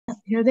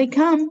Here they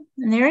come.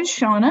 And there's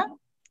Shauna. I'm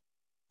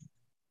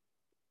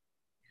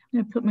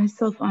going to put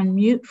myself on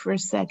mute for a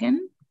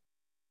second.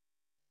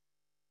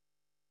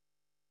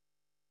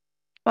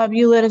 Bob,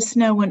 you let us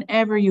know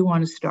whenever you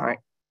want to start.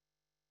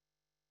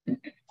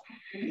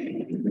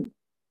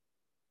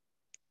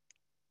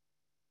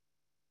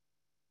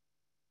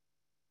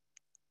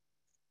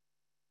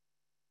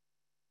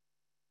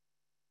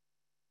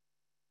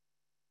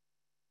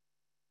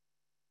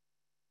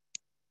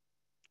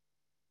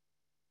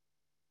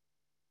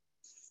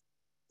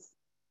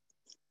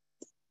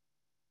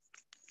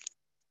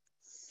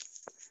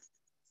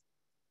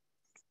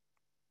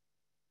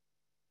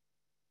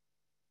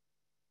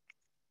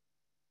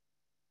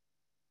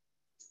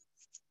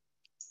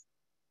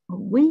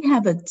 We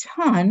have a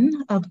ton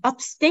of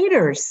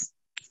upstaters.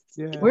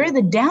 Yeah. We're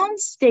the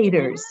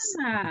downstaters.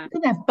 Yeah.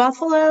 Look at that,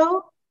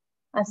 Buffalo.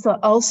 I saw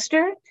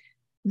Ulster.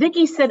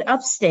 Vicki said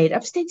upstate.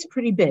 Upstate's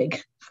pretty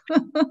big.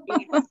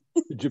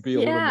 Could you be a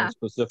little more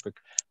specific?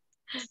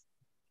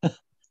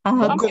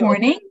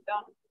 Corning.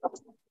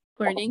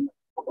 Corning.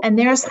 And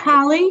there's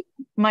Holly,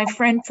 my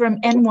friend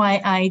from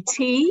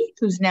NYIT,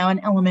 who's now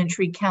an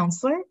elementary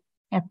counselor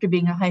after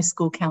being a high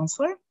school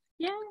counselor.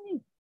 Yay.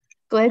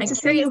 Glad to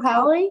see you,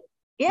 Holly.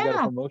 Yeah. You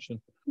got a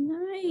promotion.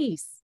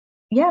 Nice.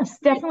 Yes,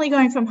 definitely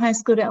going from high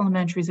school to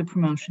elementary is a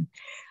promotion.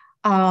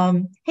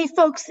 Hey,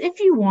 folks, if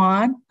you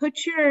want,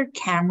 put your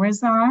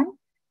cameras on.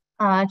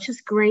 It's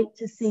just great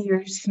to see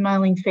your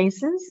smiling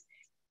faces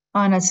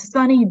on a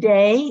sunny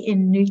day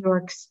in New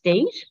York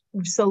State.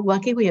 We're so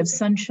lucky we have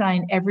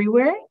sunshine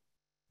everywhere.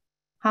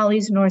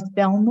 Holly's North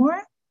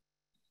Belmore.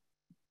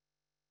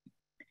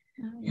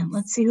 Nice. And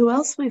let's see who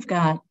else we've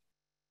got.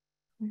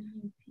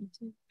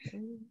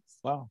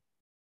 Wow.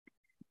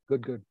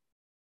 Good.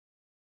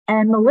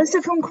 And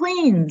Melissa from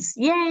Queens.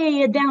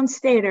 Yay, a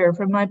downstater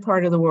from my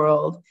part of the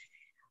world.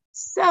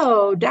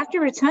 So,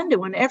 Dr. Rotunda,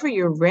 whenever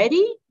you're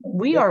ready,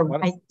 we are,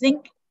 I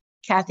think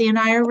Kathy and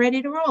I are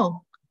ready to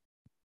roll.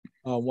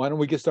 Why don't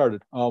we get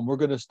started? We're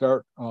going to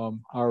start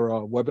our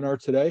webinar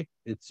today.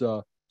 Its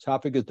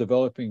topic is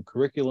developing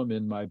curriculum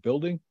in my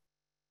building.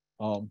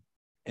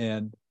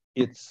 And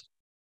it's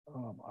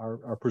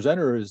our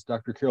presenter is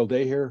Dr. Carol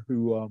Daher,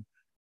 who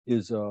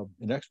is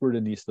an expert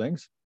in these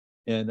things.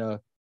 And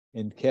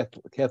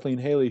Kathleen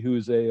Haley,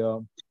 who's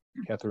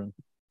Catherine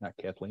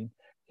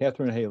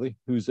Haley,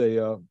 who's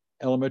a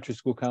elementary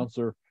school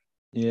counselor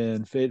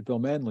in Fayetteville,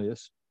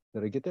 Manlius.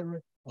 Did I get that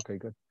right? Okay,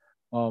 good.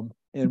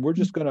 And we're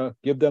just going to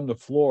give them the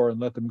floor and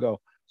let them go.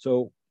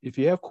 So if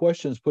you have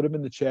questions, put them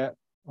in the chat.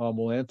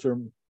 We'll answer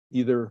them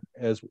either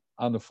as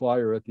on the fly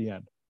or at the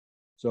end.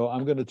 So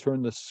I'm going to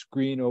turn the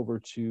screen over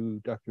to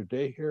Dr.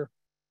 Daher,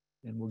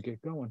 and we'll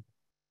get going.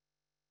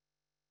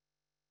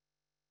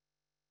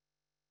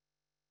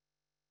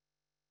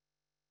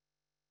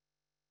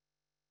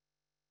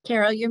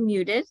 Carol, you're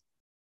muted.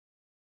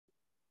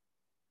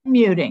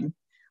 Muting.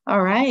 All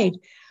right.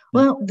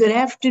 Well, good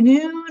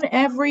afternoon,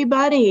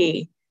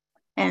 everybody.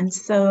 And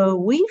so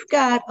we've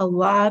got a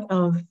lot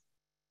of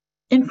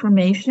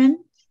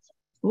information,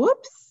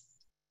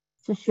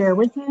 to share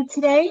with you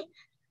today.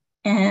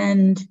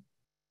 And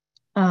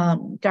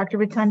Dr.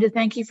 Rotunda,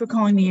 thank you for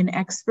calling me an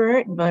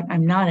expert, but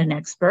I'm not an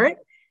expert.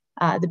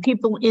 The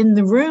people in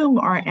the room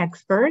are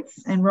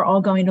experts, and we're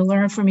all going to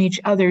learn from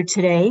each other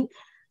today.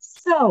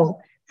 So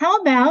how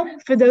about,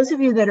 for those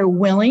of you that are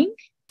willing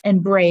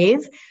and brave,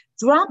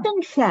 drop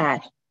in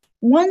chat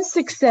one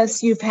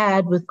success you've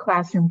had with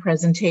classroom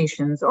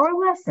presentations or a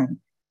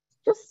lesson.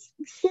 Just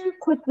share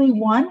quickly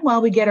one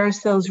while we get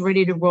ourselves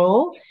ready to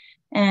roll.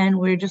 And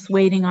we're just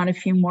waiting on a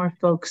few more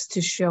folks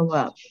to show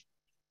up.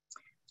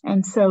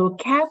 And so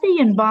Kathy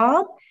and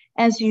Bob,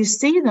 as you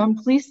see them,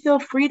 please feel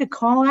free to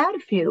call out a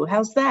few.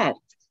 How's that?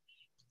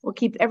 We'll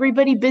keep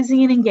everybody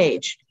busy and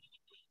engaged.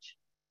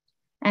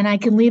 And I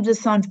can leave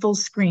this on full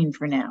screen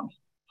for now.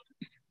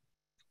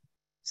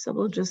 So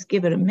we'll just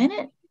give it a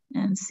minute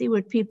and see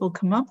what people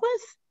come up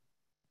with.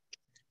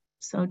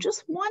 So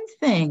just one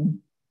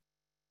thing.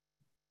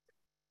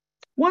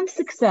 One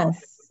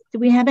success. Do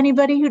we have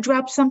anybody who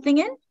dropped something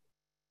in?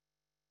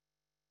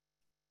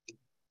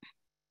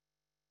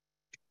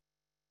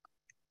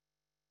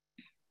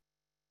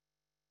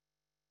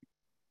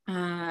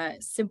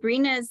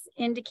 Sabrina's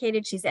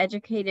indicated she's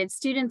educated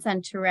students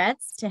on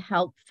Tourette's to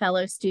help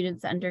fellow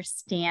students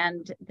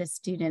understand the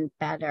student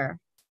better.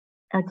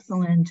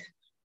 Excellent.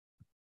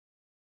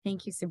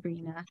 Thank you,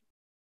 Sabrina.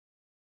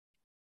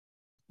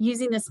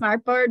 Using the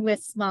smartboard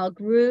with small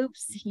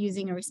groups,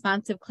 using a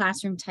responsive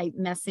classroom type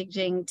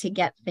messaging to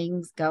get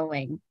things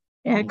going.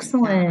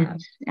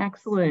 Excellent.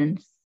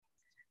 Excellent.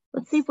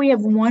 Let's see if we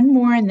have one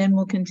more and then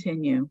we'll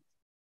continue.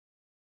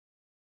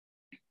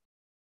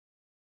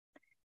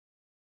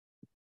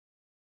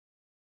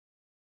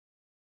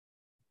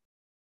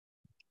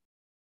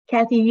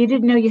 Kathy, you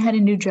didn't know you had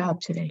a new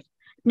job today.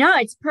 No,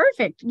 it's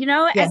perfect. You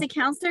know, as a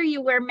counselor, you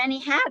wear many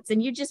hats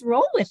and you just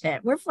roll with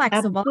it. We're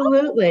flexible.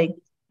 Absolutely.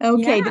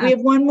 Okay. Yeah. Do we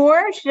have one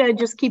more or should I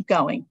just keep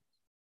going?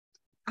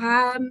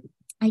 I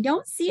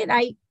don't see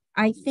it.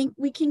 I think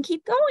we can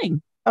keep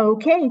going.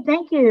 Okay,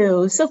 thank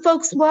you. So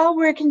folks, while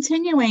we're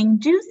continuing,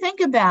 do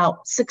think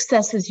about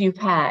successes you've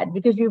had,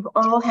 because you've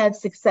all had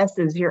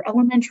successes. You're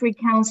elementary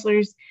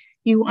counselors.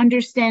 You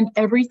understand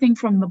everything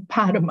from the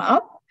bottom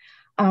up.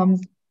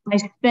 I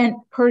spent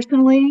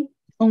personally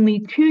only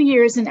 2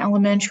 years in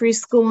elementary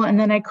school, and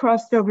then I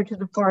crossed over to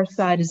the far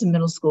side as a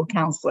middle school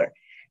counselor.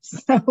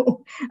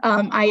 So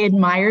I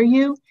admire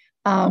you.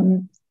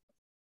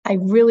 I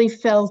really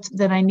felt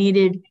that I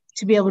needed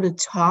to be able to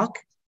talk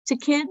to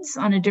kids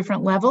on a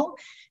different level.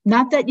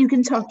 Not that you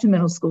can talk to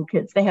middle school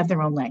kids, they have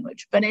their own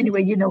language. But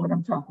anyway, you know what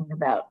I'm talking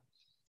about.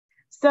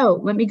 So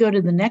let me go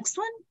to the next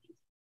one.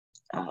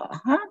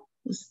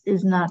 This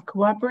is not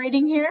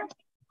cooperating here.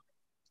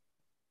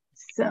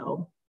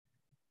 So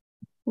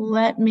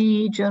let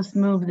me just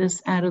move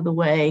this out of the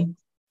way.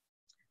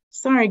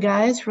 Sorry,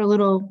 guys, for a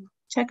little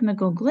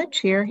technical glitch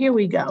here. Here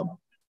we go.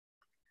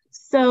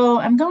 So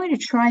I'm going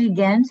to try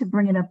again to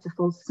bring it up to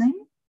full screen.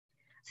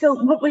 So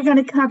what we're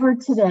going to cover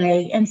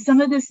today, and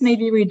some of this may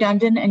be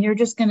redundant, and you're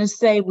just going to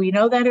say, we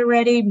know that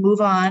already, move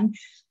on.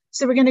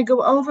 So we're going to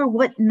go over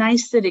what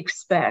NYSET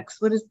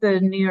expects. What does the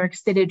New York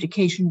State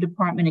Education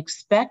Department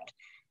expect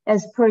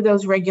as per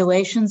those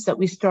regulations that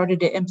we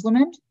started to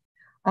implement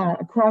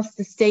across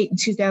the state in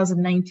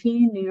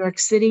 2019, New York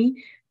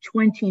City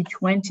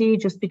 2020,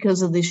 just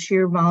because of the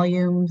sheer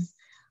volumes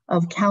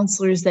of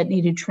counselors that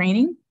needed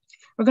training.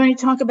 We're going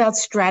to talk about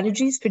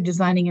strategies for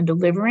designing and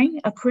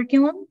delivering a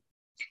curriculum.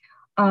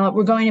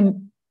 We're going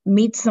to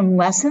meet some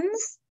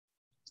lessons,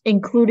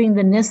 including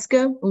the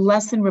NYSCA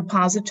lesson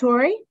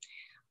repository,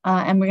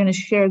 and we're going to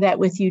share that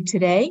with you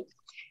today.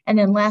 And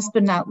then last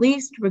but not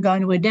least, we're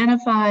going to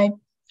identify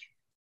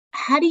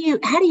how do you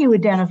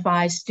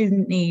identify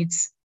student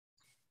needs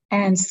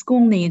and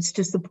school needs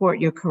to support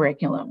your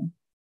curriculum.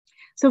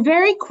 So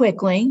very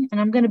quickly,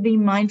 and I'm going to be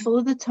mindful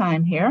of the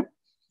time here,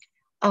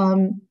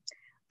 the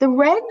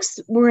regs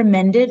were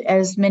amended,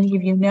 as many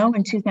of you know,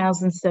 in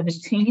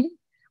 2017.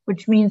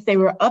 Which means they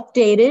were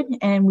updated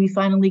and we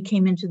finally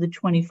came into the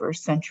 21st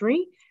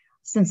century.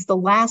 Since the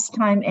last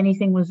time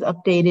anything was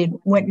updated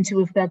went into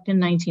effect in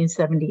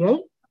 1978.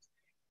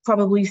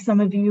 Probably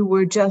some of you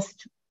were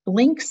just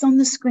blinks on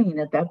the screen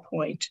at that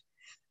point.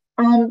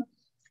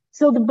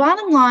 So the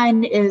bottom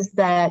line is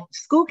that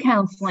school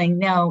counseling,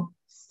 now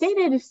State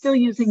Ed is still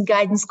using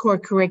guidance core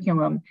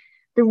curriculum.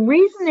 The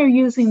reason they're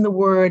using the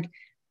word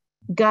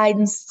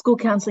guidance, school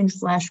counseling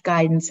 /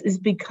 guidance, is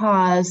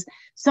because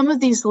some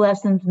of these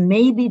lessons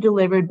may be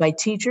delivered by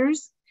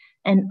teachers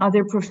and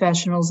other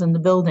professionals in the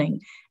building.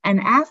 And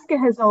ASCA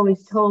has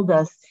always told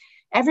us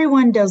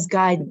everyone does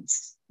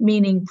guidance,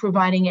 meaning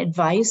providing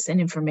advice and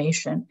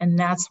information. And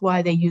that's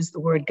why they use the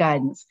word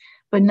guidance,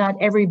 but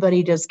not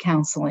everybody does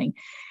counseling.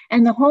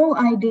 And the whole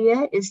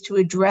idea is to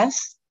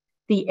address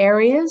the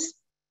areas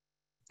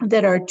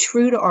that are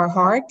true to our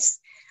hearts: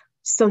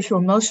 social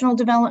emotional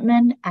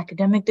development,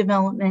 academic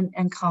development,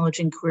 and college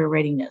and career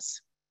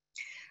readiness.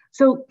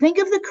 So think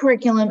of the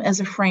curriculum as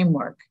a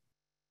framework,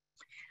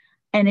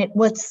 and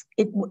it's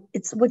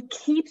what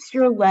keeps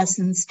your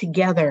lessons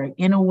together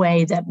in a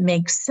way that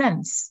makes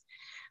sense.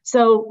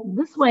 So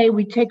this way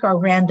we take our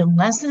random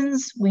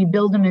lessons, we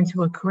build them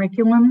into a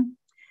curriculum,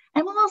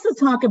 and we'll also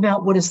talk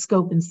about what a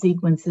scope and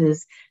sequence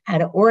is, how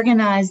to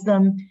organize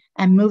them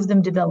and move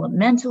them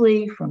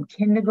developmentally from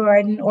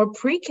kindergarten or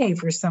pre-K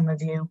for some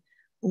of you,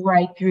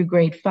 right through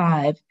grade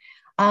 5.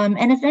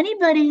 And if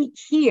anybody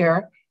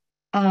here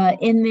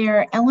in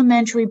their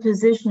elementary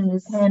position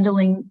is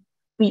handling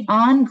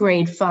beyond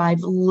grade 5,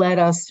 let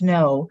us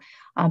know,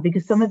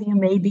 because some of you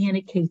may be in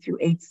a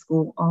K-8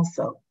 school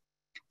also.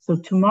 So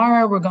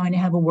tomorrow we're going to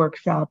have a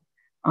workshop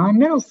on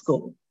middle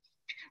school.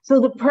 So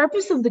the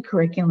purpose of the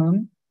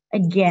curriculum,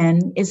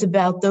 again, is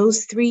about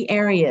those 3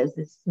 areas.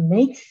 It's to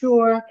make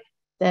sure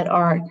that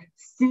our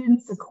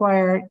students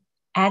acquire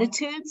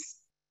attitudes.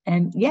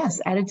 And yes,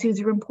 attitudes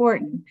are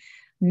important.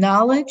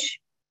 Knowledge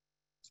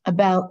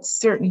about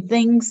certain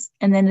things,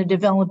 and then the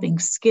developing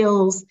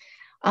skills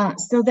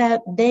so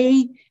that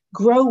they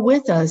grow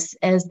with us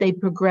as they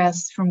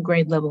progress from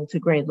grade level to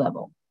grade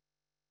level.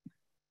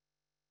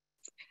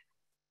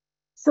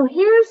 So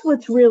here's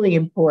what's really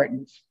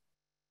important.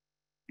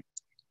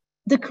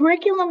 The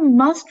curriculum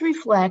must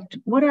reflect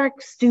what our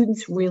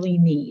students really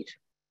need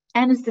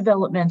and is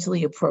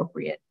developmentally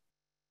appropriate.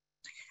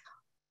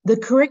 The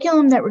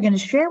curriculum that we're going to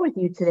share with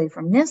you today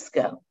from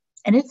NYSCA,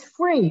 and it's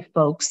free,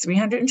 folks,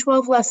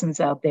 312 lessons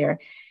out there.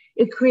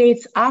 It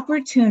creates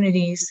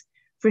opportunities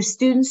for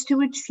students to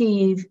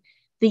achieve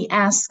the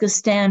ASCA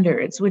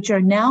standards, which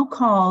are now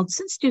called,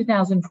 since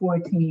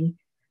 2014,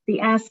 the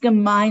ASCA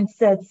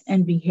mindsets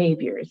and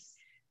behaviors.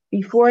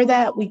 Before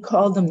that, we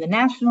called them the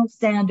national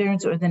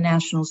standards or the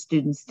national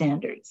student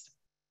standards.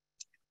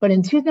 But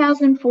in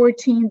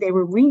 2014, they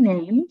were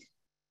renamed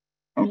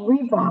and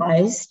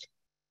revised.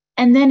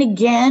 And then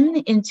again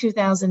in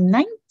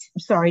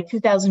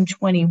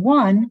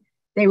 2021,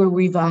 they were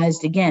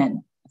revised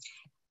again.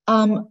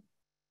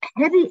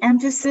 Heavy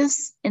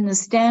emphasis in the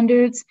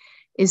standards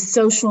is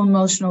social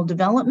emotional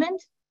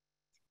development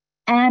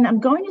And I'm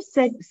going to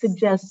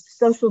suggest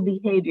social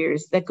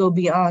behaviors that go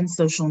beyond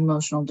social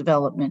emotional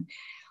development.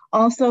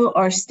 Also,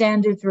 our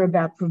standards are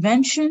about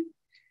prevention,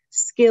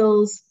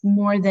 skills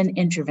more than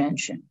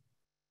intervention.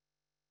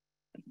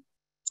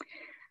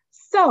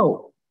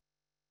 So,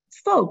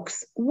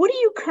 folks, what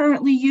are you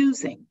currently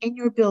using in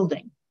your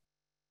building?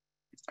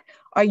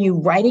 Are you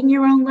writing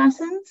your own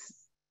lessons?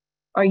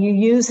 Are you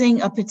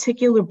using a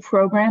particular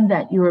program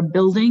that you're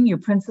building, your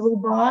principal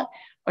bought,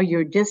 or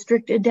your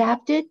district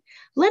adapted?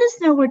 Let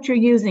us know what you're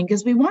using,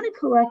 because we want to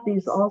collect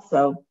these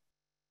also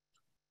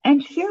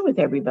and share with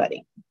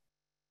everybody.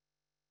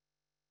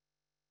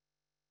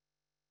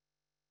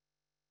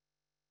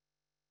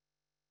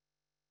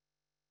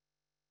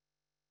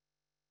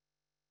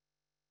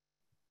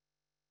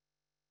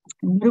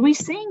 What are we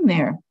seeing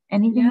there?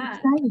 Anything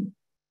exciting?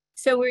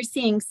 So we're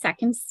seeing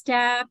Second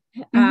Step,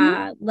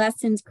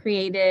 lessons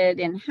created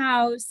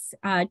in-house,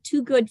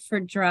 Too Good for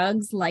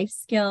Drugs, life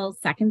skills,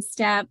 Second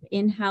Step,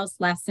 in-house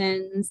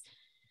lessons,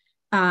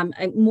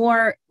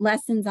 more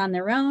lessons on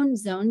their own,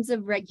 zones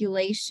of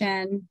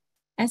regulation,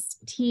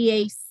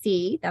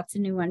 STAC, that's a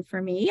new one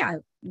for me. I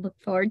look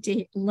forward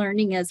to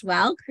learning as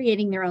well,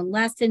 creating their own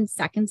lessons,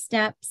 Second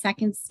Step,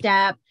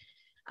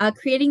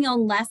 creating their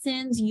own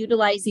lessons,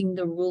 utilizing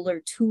the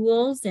ruler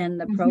tools and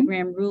the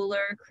program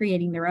ruler,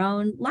 creating their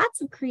own,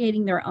 lots of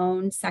creating their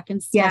own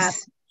Second Step.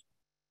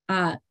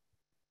 Yes.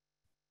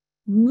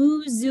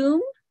 MooZoom,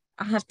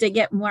 I'll have to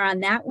get more on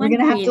that one. We're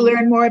going to have to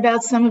learn more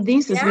about some of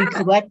these as we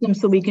collect them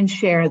so we can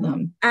share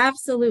them.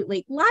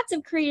 Absolutely. Lots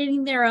of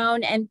creating their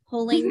own and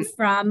pulling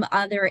from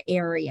other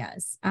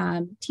areas.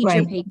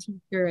 Teacher pay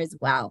teacher as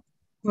well.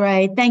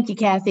 Right. Thank you,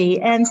 Kathy.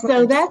 And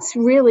so that's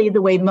really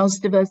the way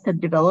most of us have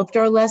developed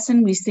our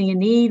lesson. We see a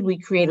need, we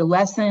create a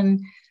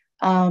lesson,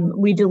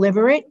 we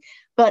deliver it.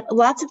 But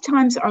lots of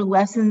times our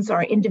lessons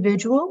are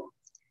individual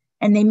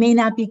and they may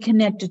not be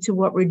connected to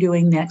what we're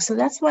doing next. So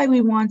that's why we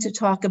want to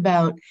talk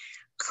about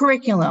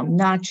curriculum,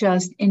 not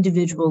just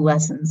individual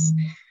lessons.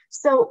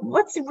 So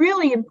what's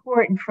really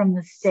important from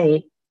the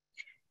state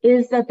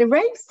is that the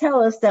regs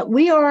tell us that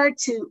we are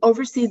to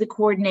oversee the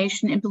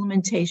coordination,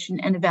 implementation,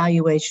 and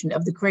evaluation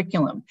of the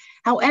curriculum.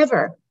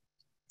 However,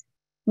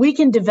 we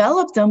can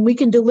develop them, we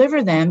can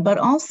deliver them, but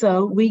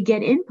also we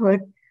get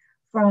input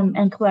from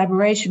and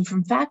collaboration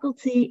from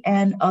faculty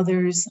and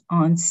others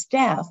on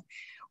staff.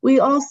 We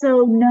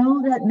also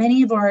know that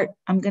many of our,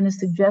 I'm going to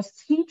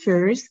suggest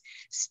teachers,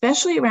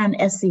 especially around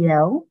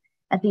SEL,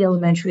 at the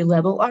elementary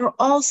level, are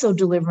also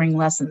delivering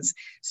lessons.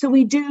 So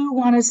we do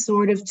want to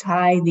sort of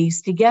tie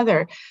these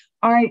together.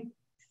 Our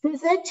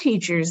phys ed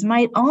teachers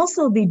might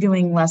also be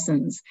doing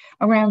lessons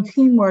around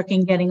teamwork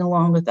and getting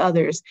along with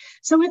others.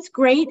 So it's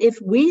great if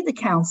we, the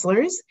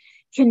counselors,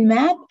 can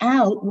map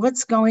out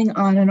what's going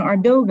on in our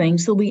building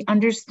so we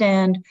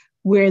understand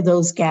where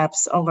those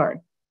gaps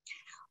are.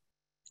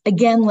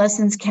 Again,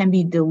 lessons can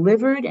be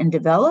delivered and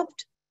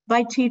developed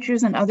by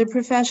teachers and other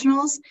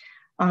professionals.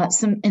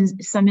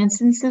 In some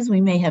instances, we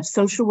may have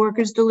social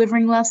workers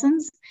delivering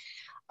lessons.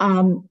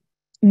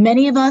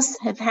 Many of us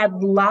have had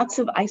lots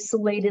of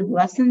isolated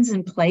lessons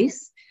in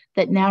place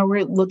that now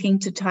we're looking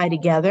to tie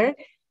together,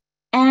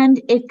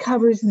 and it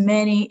covers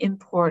many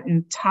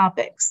important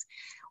topics.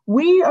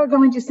 We are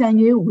going to send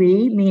you,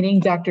 we,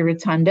 meaning Dr.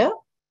 Rotunda,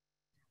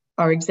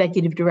 our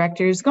executive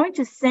director, is going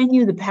to send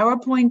you the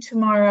PowerPoint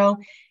tomorrow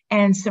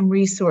and some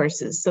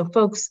resources. So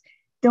folks,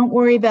 don't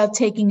worry about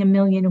taking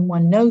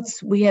 1,000,001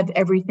 notes. We have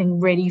everything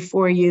ready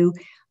for you.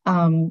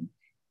 And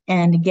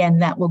again,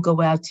 that will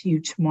go out to you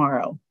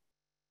tomorrow.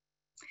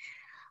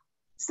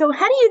 So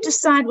how do you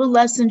decide what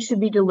lessons should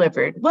be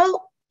delivered?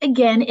 Well,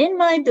 again, in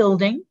my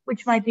building,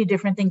 which might be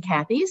different than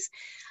Kathy's,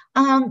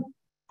 I'm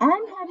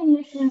having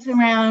issues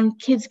around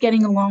kids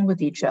getting along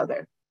with each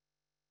other.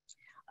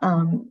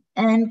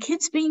 And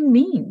kids being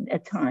mean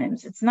at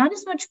times. It's not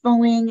as much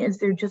bullying as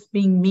they're just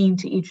being mean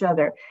to each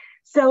other.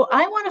 So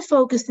I want to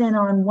focus in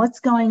on what's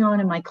going on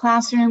in my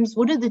classrooms,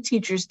 what are the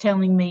teachers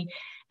telling me,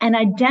 and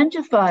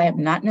identify,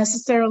 I'm not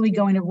necessarily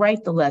going to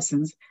write the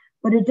lessons,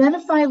 but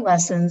identify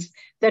lessons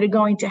that are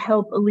going to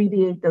help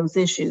alleviate those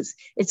issues.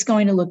 It's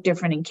going to look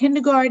different in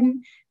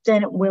kindergarten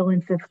than it will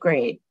in 5th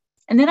grade.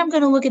 And then I'm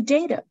going to look at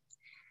data.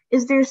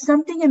 Is there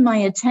something in my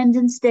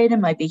attendance data,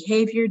 my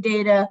behavior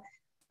data,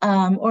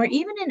 or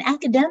even in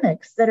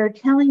academics that are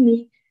telling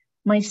me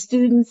my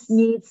students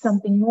need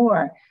something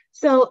more?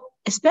 So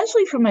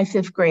especially for my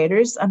 5th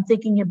graders, I'm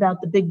thinking about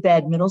the big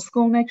bad middle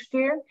school next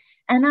year.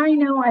 And I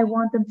know I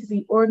want them to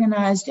be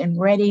organized and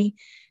ready.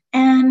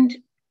 And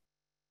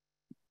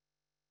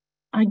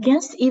I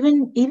guess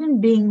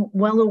even being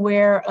well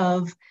aware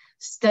of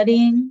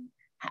studying,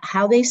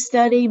 how they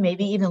study,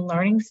 maybe even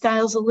learning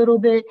styles a little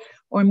bit,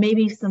 or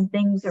maybe some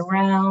things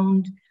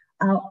around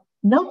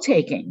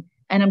note-taking.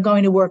 And I'm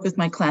going to work with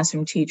my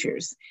classroom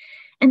teachers.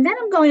 And then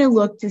I'm going to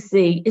look to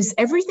see, is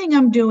everything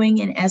I'm doing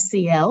in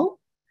SEL,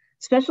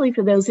 especially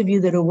for those of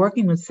you that are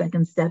working with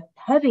Second Step,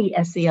 heavy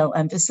SEL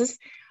emphasis,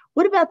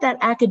 what about that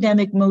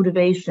academic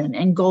motivation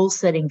and goal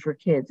setting for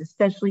kids,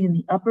 especially in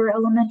the upper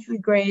elementary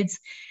grades?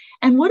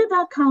 And what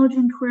about college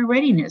and career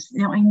readiness?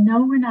 Now, I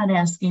know we're not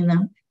asking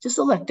them to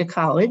select a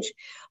college,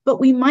 but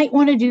we might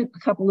want to do a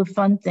couple of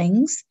fun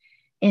things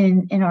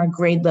in our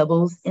grade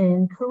levels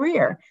in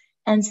career.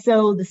 And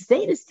so the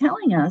state is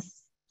telling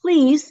us,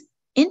 please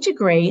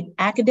integrate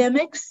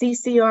academic,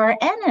 CCR,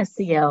 and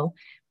SEL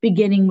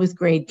beginning with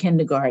grade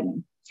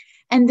kindergarten.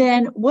 And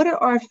then what are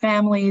our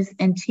families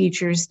and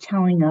teachers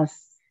telling us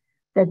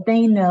that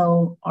they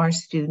know our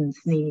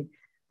students need?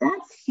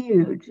 That's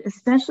huge,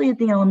 especially at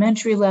the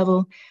elementary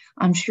level.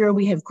 I'm sure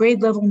we have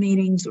grade level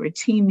meetings or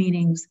team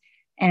meetings,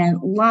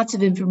 and lots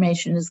of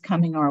information is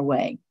coming our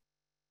way.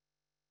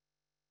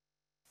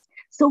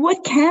 So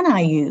what can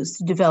I use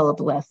to develop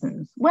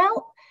lessons?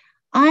 Well,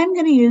 I'm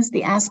going to use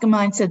the ASCA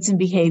Mindsets and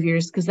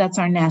Behaviors because that's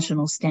our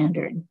national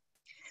standard.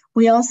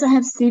 We also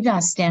have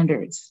CDOS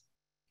standards,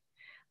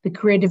 the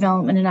Career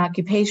Development and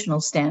Occupational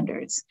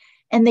Standards,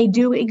 and they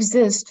do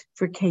exist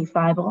for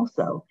K-5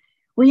 also.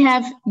 We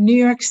have New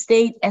York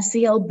State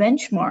SEL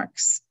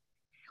benchmarks.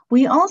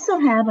 We also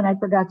have, and I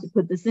forgot to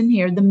put this in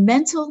here, the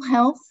mental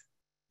health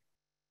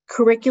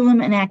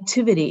curriculum and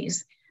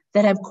activities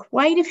that have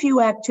quite a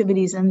few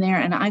activities in there,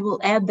 and I will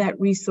add that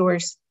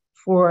resource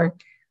for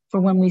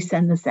when we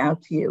send this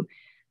out to you.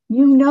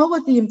 You know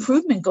what the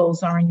improvement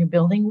goals are in your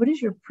building. What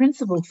is your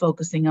principal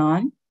focusing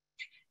on?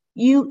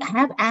 You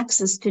have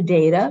access to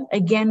data.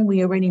 Again,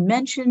 we already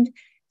mentioned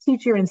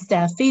teacher and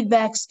staff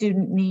feedback,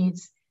 student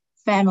needs,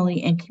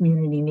 family and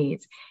community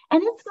needs.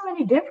 And it's going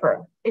to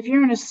differ. If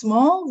you're in a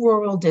small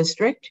rural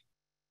district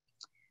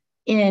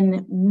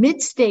in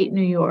mid-state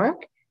New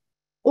York,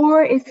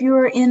 or if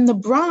you're in the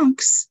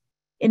Bronx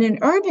in an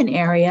urban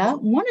area,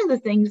 one of the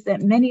things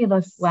that many of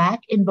us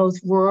lack in both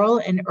rural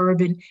and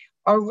urban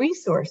are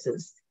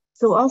resources.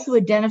 So also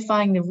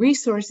identifying the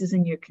resources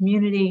in your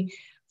community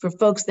for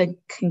folks that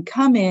can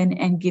come in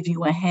and give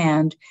you a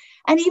hand.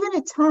 And even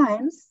at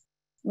times,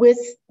 with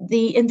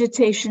the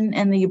invitation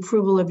and the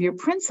approval of your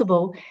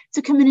principal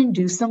to come in and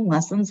do some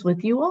lessons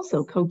with you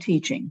also,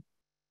 co-teaching.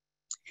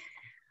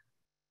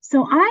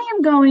 So I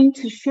am going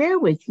to share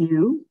with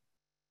you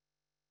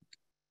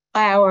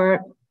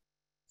our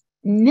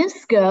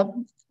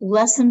NYSCA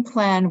lesson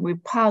plan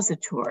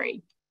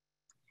repository.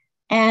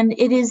 And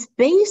it is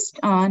based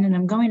on, and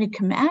I'm going to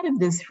come out of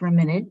this for a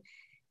minute,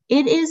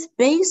 it is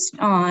based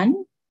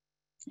on,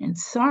 and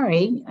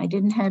sorry, I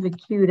didn't have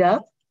it queued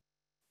up.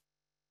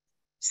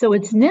 So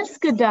it's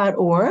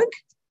NYSCA.org.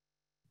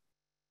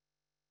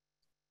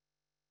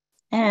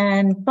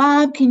 And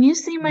Bob, can you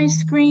see my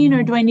screen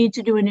or do I need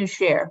to do a new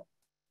share?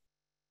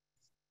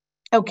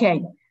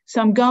 Okay, so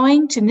I'm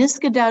going to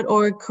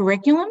NYSCA.org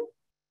curriculum.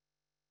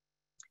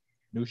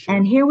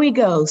 And here we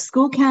go,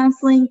 school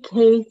counseling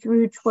K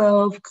through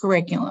 12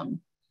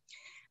 curriculum.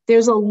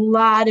 There's a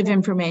lot of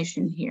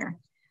information here,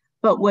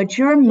 but what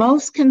you're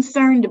most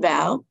concerned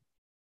about,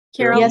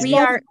 Carol, yes,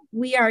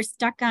 we are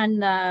stuck on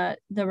the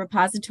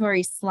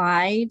repository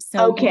slide.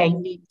 So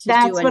okay,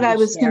 that's what I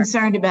was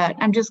concerned about.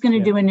 I'm just going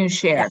to do a new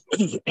share.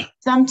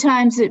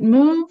 Sometimes it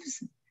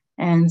moves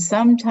and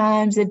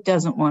sometimes it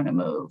doesn't want to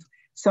move.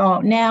 So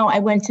now I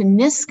went to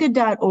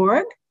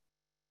NYSCA.org.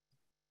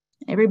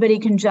 Everybody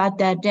can jot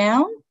that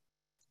down,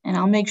 and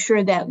I'll make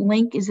sure that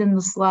link is in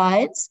the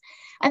slides.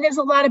 And there's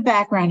a lot of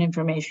background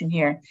information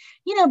here.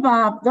 You know,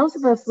 Bob, those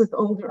of us with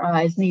older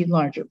eyes need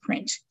larger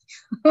print.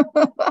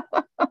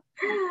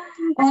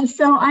 And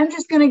so I'm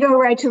just going to go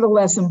right to the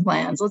lesson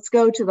plans. Let's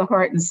go to the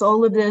heart and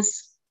soul of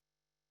this.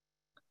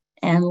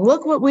 And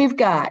look what we've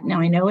got. Now,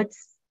 I know it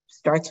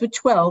starts with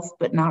 12,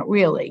 but not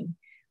really.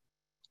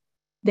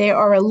 They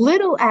are a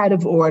little out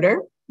of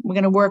order. We're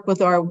going to work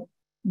with our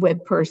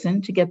web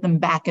person to get them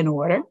back in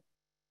order.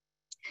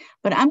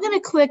 But I'm going to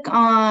click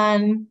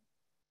on,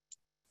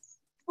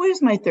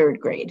 where's my third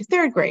grade?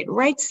 Third grade,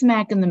 right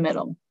smack in the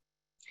middle.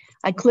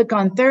 I click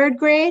on third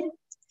grade.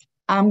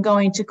 I'm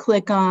going to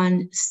click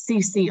on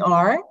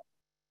CCR,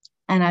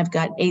 and I've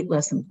got 8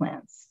 lesson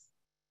plans.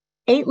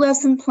 8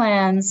 lesson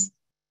plans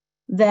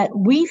that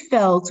we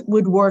felt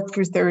would work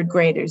for third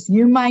graders.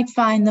 You might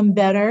find them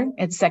better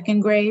at second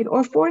grade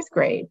or fourth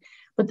grade.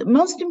 But the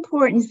most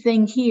important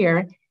thing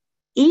here,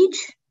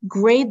 each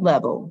grade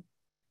level,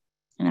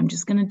 and I'm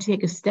just going to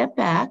take a step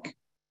back,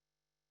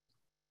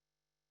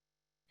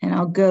 and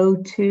I'll go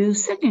to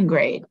second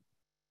grade.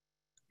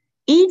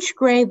 Each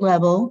grade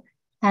level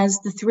has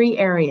the 3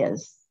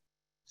 areas.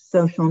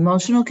 Social,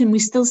 emotional, can we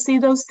still see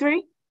those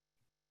 3?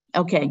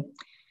 Okay,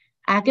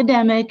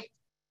 academic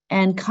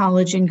and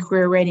college and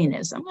career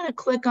readiness. I'm going to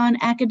click on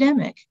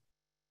academic.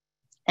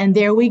 And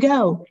there we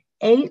go,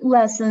 8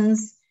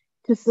 lessons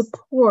to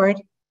support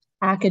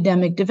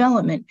academic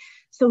development.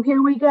 So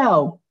here we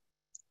go,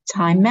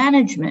 time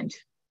management,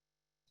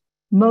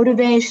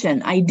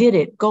 motivation, I did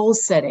it, goal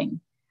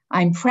setting.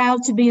 I'm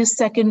proud to be a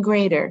second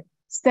grader.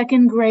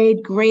 Second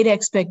grade, grade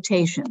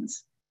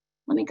expectations.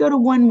 Let me go to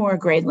one more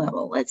grade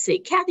level. Let's see,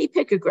 Kathy,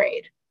 pick a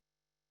grade.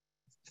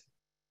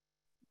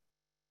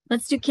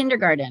 Let's do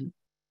kindergarten.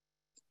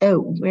 Oh,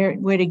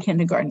 where did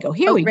kindergarten go?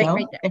 Here we go.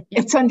 Right there. Yep.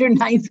 It's under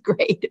 9th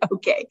grade.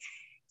 Okay.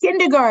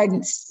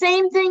 Kindergarten,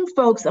 same thing,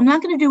 folks. I'm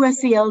not going to do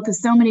SEL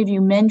because so many of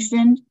you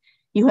mentioned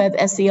you have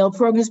SEL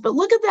programs, but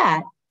look at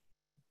that.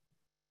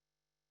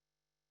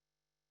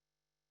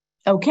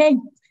 Okay,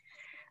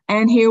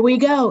 and here we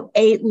go.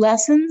 8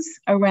 lessons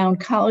around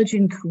college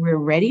and career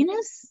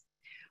readiness.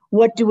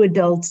 What do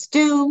adults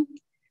do?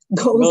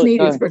 Goals Really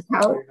needed good. for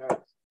college.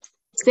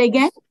 Say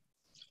again?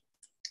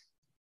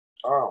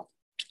 Oh,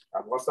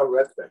 what's the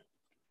red thing?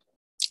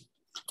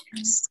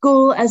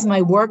 School as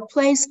my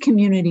workplace,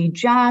 community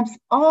jobs,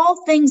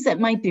 all things that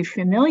might be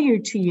familiar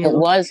to you. It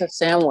was a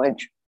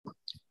sandwich.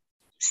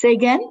 Say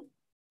again?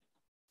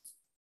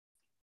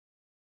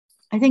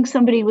 I think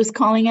somebody was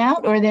calling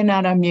out, or they're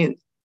not on mute.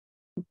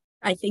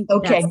 I think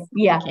Okay, that's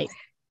yeah. okay.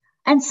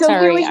 And so here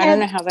Sorry, we I don't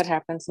know have, how that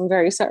happens. I'm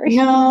very sorry.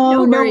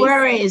 no No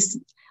worries.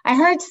 I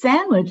heard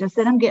sandwich. I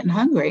said, I'm getting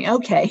hungry.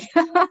 Okay.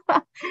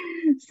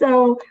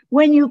 So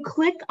when you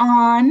click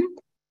on,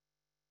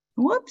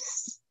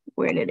 whoops,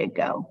 where did it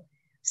go?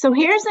 So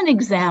here's an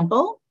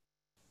example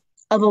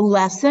of a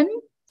lesson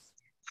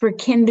for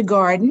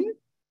kindergarten.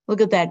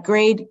 Look at that,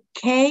 grade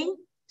K.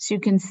 So you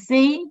can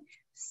see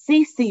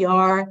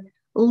CCR,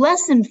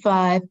 lesson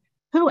 5,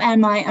 Who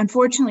Am I?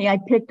 Unfortunately, I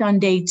picked on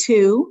day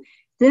 2.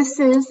 This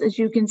is, as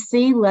you can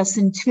see,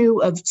 lesson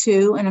 2 of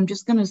 2, and I'm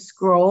just going to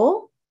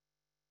scroll.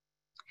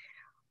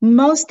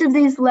 Most of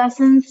these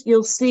lessons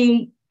you'll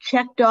see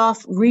checked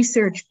off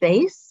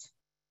research-based.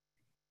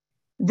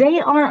 They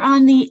are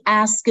on the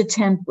ASCA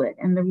template,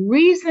 and the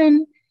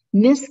reason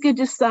NYSCA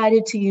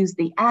decided to use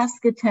the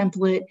ASCA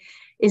template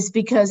is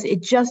because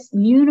it just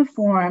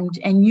uniformed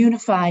and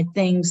unified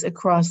things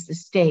across the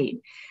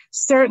state.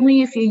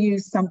 Certainly, if you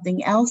use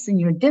something else in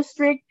your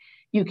district,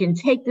 you can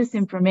take this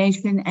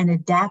information and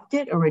adapt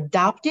it or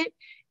adopt it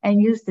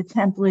and use the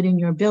template in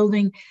your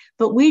building.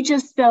 But we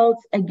just felt,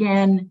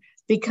 again,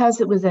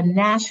 because it was a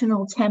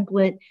national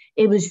template,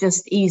 it was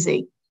just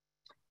easy.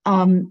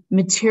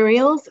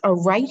 Materials are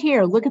right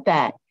here. Look at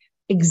that.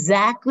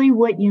 Exactly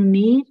what you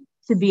need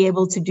to be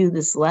able to do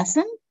this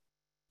lesson,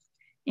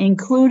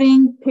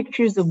 including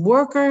pictures of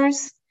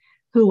workers,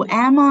 who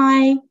am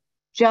I,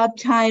 job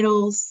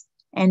titles,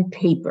 and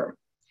paper.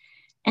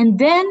 And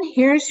then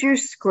here's your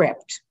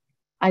script.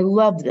 I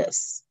love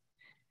this.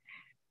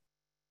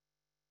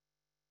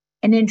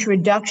 An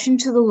introduction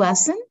to the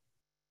lesson,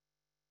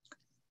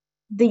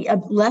 the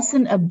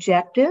lesson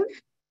objective.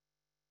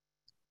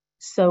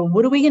 So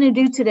what are we going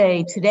to do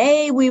today?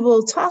 Today we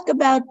will talk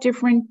about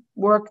different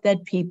work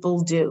that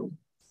people do.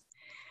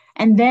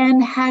 And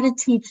then how to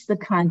teach the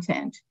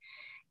content.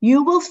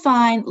 You will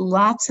find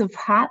lots of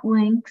hot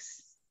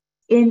links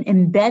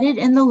embedded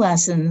in the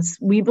lessons.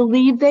 We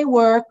believe they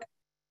work.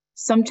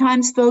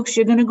 Sometimes, folks,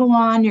 you're going to go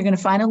on, you're going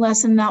to find a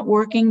lesson not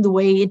working the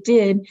way it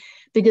did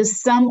because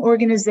some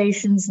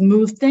organizations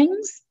move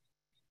things.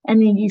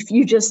 And then if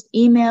you just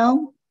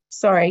email,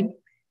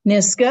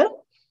 NYSCA,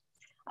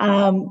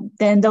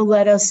 then they'll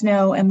let us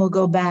know and we'll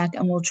go back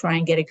and we'll try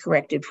and get it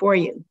corrected for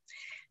you.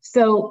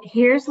 So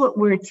here's what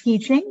we're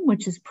teaching,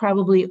 which is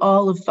probably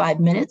all of 5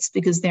 minutes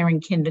because they're in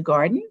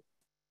kindergarten.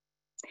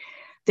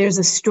 There's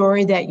a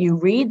story that you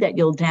read that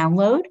you'll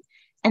download,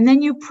 and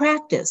then you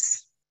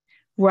practice.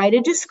 Write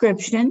a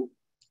description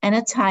and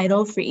a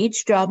title for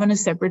each job on a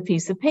separate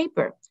piece of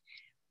paper.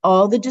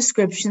 All the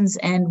descriptions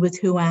end with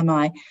who am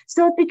I?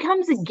 So it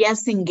becomes a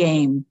guessing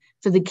game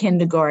for the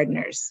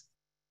kindergartners.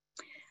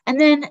 And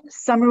then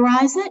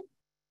summarize it.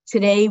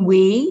 Today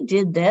we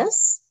did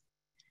this,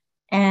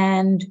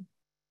 and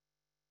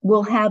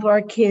we'll have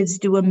our kids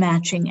do a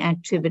matching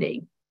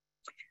activity.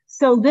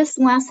 So this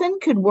lesson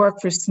could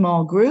work for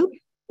small group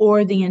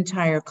or the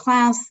entire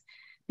class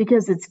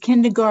because it's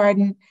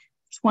kindergarten,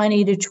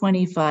 20 to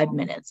 25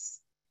 minutes.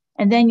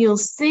 And then you'll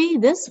see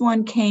this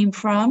one came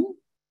from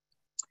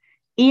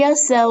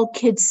ESL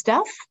Kid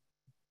Stuff.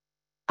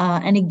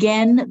 And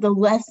again, the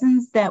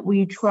lessons that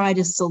we try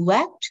to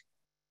select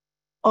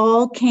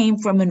all came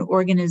from an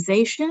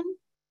organization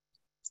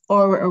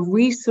or a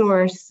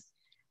resource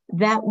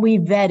that we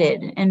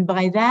vetted. And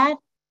by that,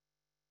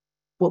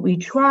 what we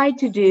tried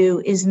to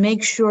do is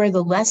make sure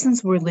the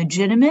lessons were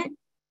legitimate.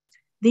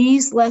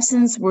 These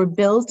lessons were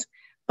built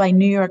by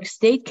New York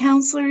State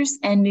counselors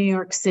and New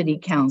York City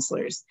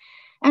counselors.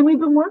 And we've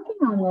been working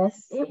on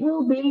this. It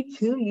will be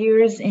 2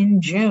 years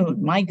in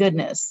June, my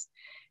goodness.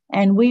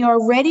 And we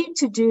are ready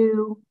to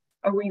do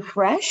a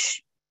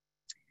refresh.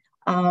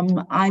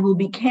 I will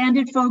be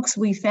candid, folks.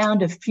 We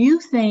found a few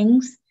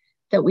things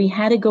that we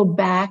had to go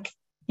back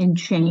and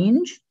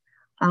change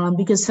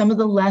because some of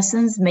the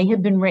lessons may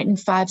have been written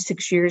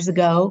 5-6 years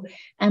ago,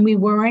 and we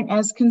weren't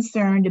as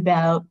concerned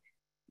about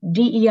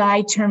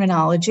DEI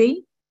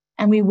terminology,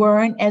 and we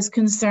weren't as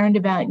concerned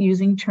about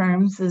using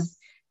terms as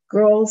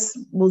girls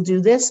will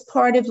do this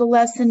part of the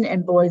lesson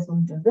and boys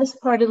will do this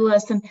part of the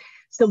lesson.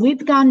 So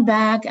we've gone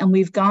back and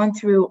we've gone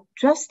through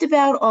just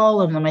about all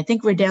of them. I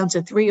think we're down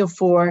to 3 or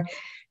 4,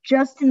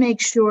 just to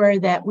make sure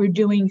that we're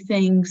doing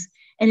things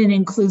in an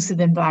inclusive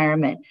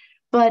environment.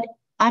 But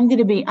I'm going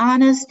to be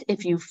honest,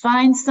 if you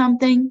find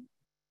something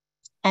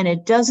and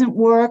it doesn't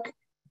work,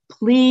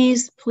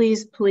 please,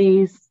 please,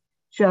 please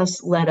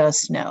just let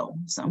us know.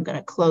 So I'm going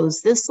to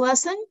close this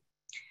lesson.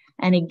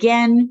 And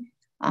again,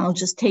 I'll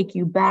just take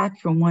you back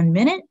for 1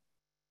 minute.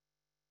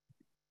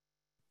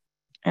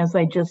 As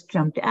I just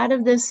jumped out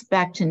of this,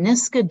 back to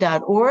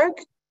NYSCA.org.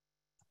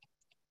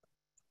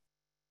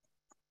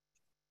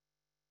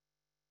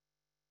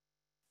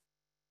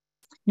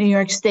 New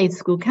York State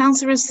School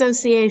Counselor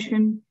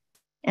Association.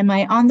 Am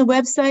I on the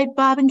website,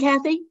 Bob and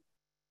Kathy?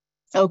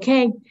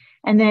 Okay,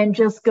 and then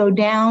just go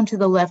down to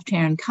the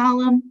left-hand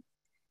column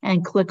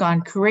and click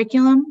on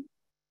curriculum.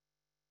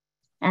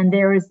 And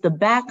there is the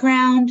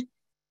background,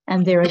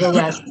 and there are the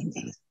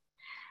lessons.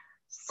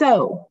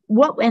 So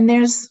and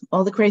there's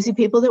all the crazy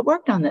people that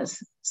worked on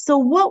this. So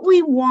what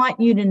we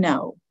want you to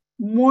know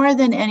more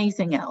than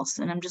anything else,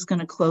 and I'm just going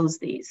to close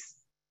these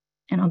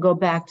and I'll go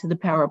back to the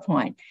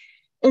PowerPoint,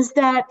 is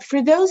that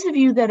for those of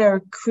you that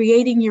are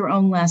creating your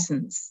own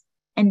lessons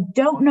and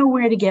don't know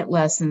where to get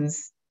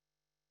lessons,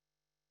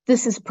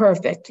 this is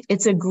perfect.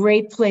 It's a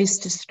great place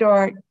to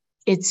start.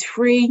 It's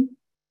free,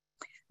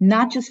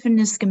 not just for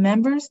NYSCA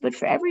members, but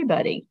for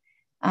everybody.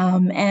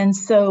 And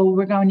so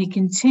we're going to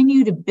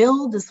continue to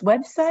build this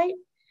website,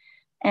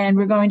 and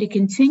we're going to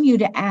continue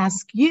to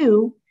ask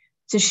you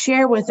to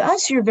share with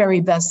us your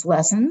very best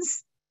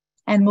lessons,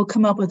 and we'll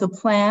come up with a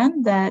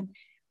plan that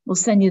will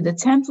send you the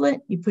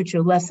template. You put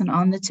your lesson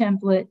on the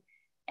template,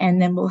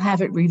 and then we'll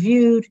have it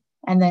reviewed,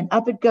 and then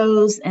up it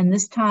goes. And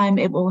this time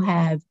it will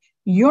have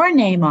your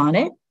name on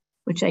it,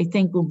 which I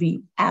think will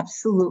be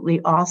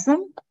absolutely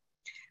awesome.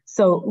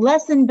 So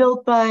lesson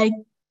built by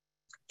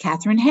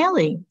Catherine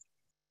Haley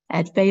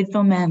at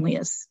Fayetteville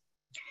Manlius.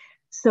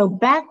 So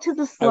back to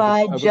the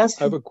slide. I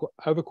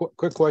have a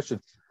quick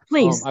question.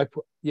 Please. I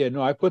put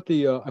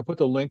the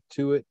link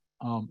to it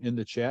in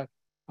the chat.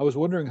 I was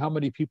wondering how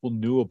many people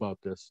knew about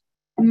this.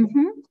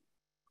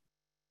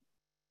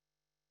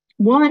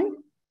 One.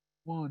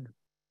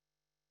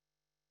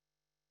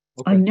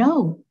 Okay. I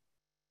know.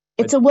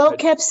 It's a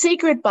well-kept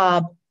secret,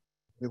 Bob.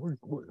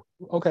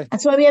 Okay.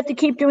 That's why we have to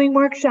keep doing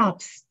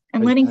workshops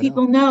and letting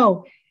people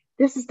know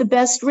this is the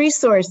best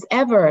resource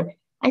ever.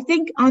 I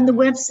think on the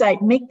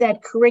website, make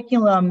that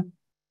curriculum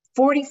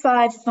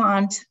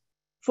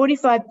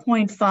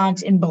 45-point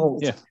font in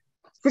bold. Yeah.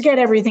 Forget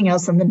everything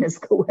else on the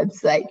NYSCA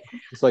website.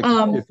 It's like,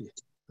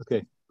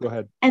 okay, go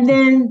ahead. And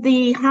then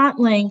the hot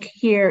link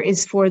here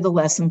is for the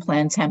lesson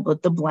plan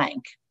template, the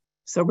blank.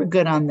 So we're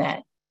good on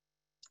that.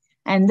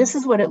 And this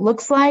is what it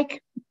looks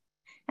like.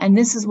 And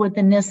this is what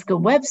the NYSCA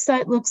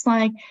website looks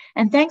like.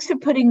 And thanks for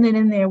putting that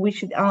in there.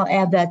 I'll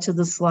add that to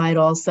the slide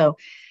also.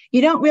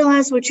 You don't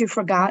realize what you've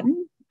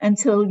forgotten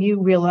until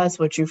you realize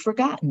what you've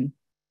forgotten.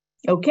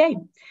 Okay.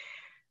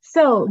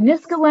 So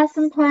NYSCA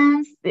lesson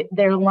plans,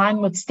 they're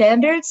aligned with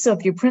standards. So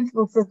if your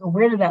principal says, well,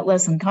 where did that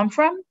lesson come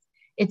from?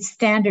 It's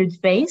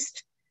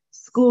standards-based.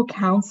 School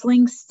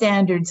counseling,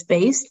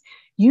 standards-based.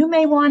 You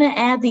may want to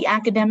add the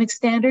academic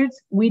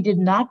standards. We did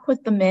not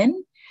put them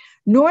in,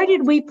 nor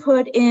did we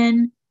put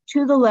in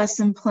to the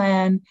lesson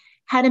plan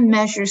how to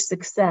measure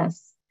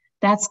success.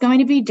 That's going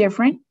to be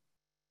different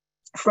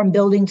from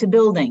building to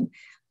building.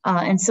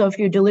 And so if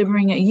you're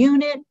delivering a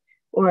unit,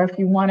 or if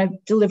you want to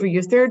deliver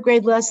your third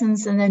grade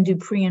lessons and then do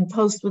pre and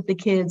post with the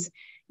kids,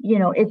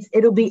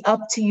 it'll be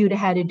up to you to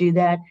how to do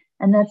that.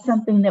 And that's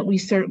something that we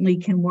certainly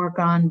can work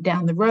on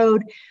down the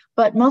road.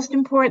 But most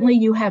importantly,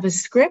 you have a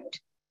script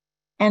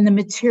and the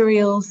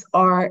materials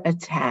are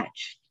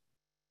attached.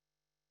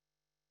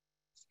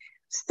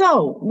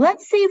 So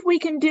let's see if we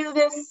can do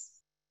this.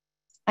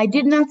 I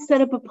did not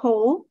set up a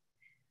poll,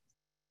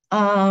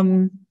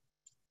 but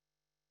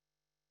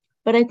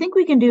I think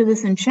we can do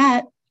this in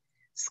chat.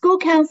 School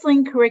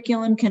counseling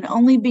curriculum can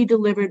only be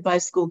delivered by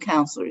school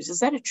counselors. Is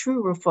that a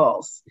true or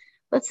false?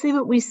 Let's see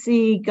what we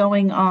see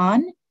going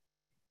on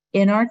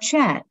in our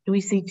chat. Do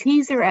we see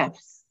T's or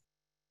F's?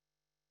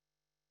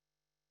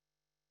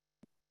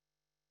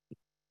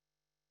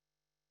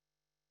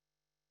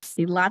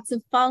 See lots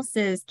of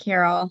falses,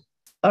 Carol.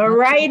 All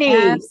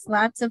righty.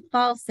 Lots of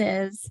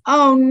falses.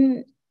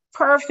 Oh,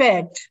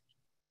 perfect.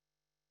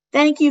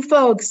 Thank you,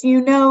 folks.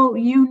 You know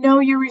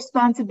your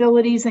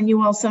responsibilities, and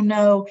you also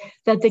know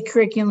that the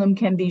curriculum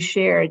can be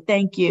shared.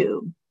 Thank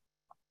you.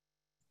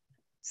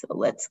 So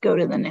let's go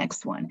to the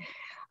next one.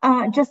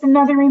 Just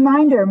another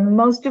reminder,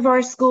 most of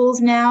our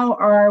schools now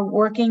are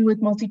working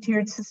with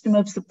multi-tiered system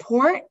of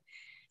support,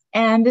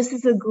 and this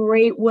is a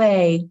great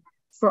way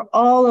for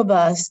all of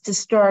us to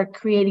start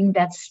creating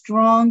that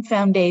strong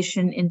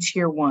foundation in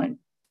Tier 1.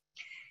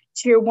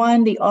 Tier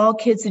 1, the All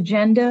Kids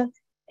agenda,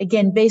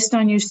 again, based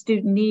on your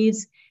student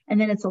needs. And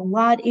then it's a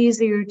lot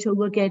easier to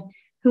look at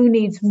who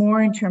needs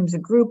more in terms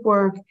of group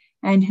work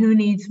and who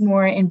needs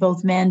more in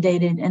both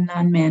mandated and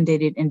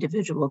non-mandated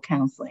individual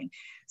counseling.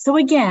 So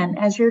again,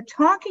 as you're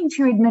talking to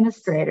your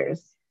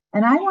administrators,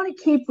 and I want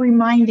to keep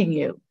reminding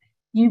you,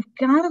 you've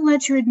got to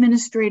let your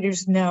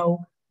administrators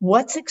know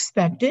what's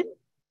expected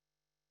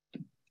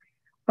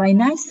by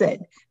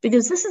NYSED,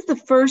 because this is the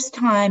first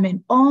time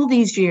in all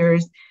these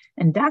years,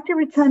 and Dr.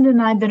 Rotunda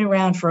and I have been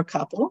around for a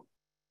couple,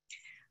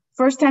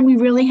 first time we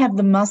really have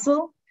the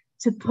muscle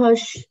to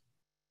push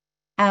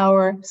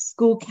our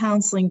school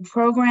counseling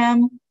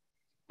program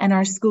and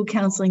our school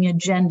counseling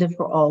agenda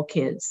for all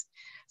kids.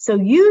 So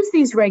use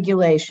these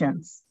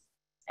regulations.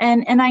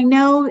 And I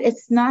know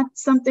it's not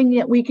something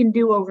that we can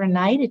do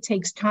overnight. It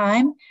takes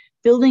time.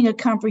 Building a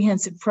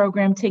comprehensive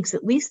program takes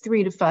at least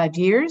 3 to 5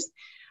 years,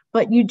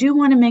 but you do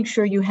want to make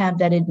sure you have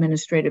that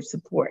administrative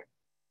support.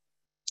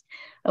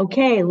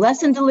 Okay,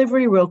 lesson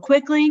delivery real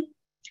quickly.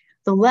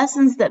 The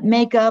lessons that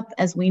make up,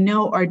 as we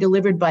know, are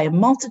delivered by a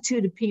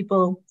multitude of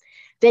people.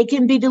 They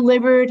can be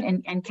delivered,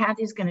 and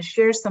Kathy's going to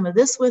share some of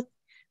this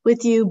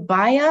with you,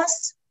 by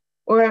us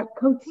or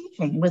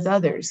co-teaching with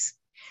others.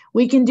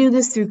 We can do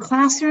this through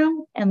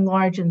classroom and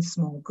large and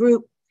small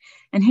group.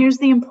 And here's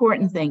the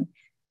important thing.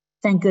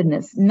 Thank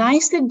goodness.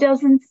 NYSED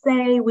doesn't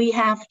say we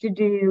have to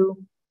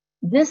do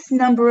this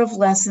number of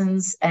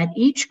lessons at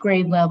each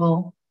grade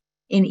level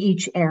in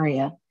each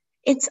area.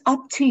 It's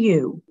up to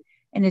you.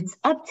 And it's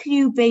up to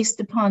you based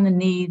upon the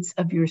needs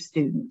of your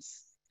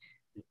students.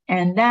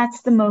 And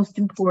that's the most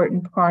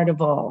important part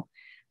of all,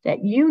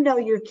 that you know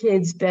your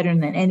kids better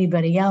than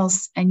anybody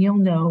else, and you'll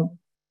know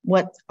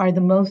what are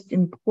the most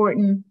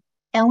important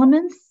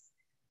elements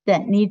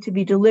that need to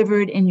be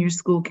delivered in your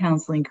school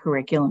counseling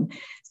curriculum.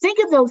 Think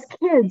of those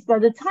kids, by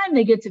the time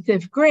they get to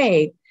 5th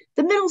grade,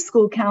 the middle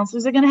school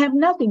counselors are going to have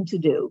nothing to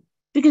do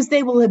because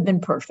they will have been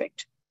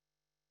perfect.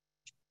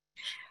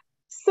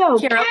 So,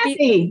 Carol,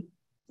 Kathy,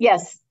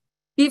 yes.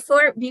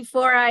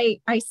 Before I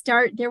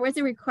start, there was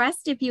a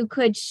request if you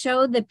could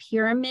show the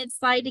pyramid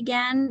slide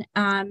again,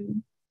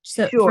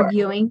 so sure. For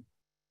viewing.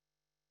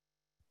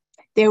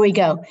 There we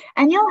go.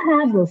 And you'll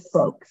have this,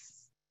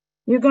 folks.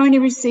 You're going to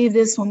receive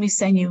this when we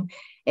send you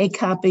a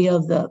copy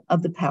of the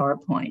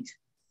PowerPoint.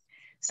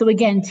 So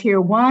again,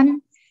 Tier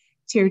 1,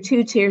 Tier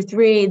 2, Tier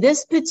 3.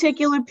 This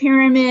particular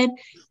pyramid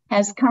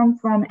has come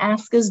from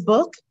ASCA's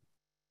book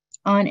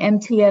on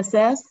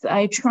MTSS.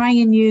 I try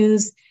and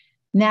use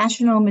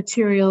national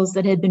materials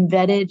that had been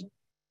vetted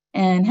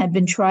and have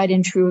been tried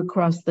and true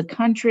across the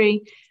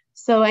country.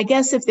 So I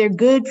guess if they're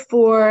good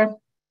for,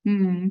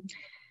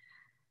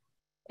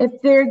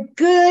 if they're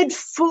good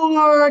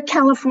for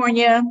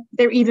California,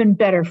 they're even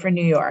better for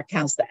New York.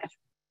 How's that?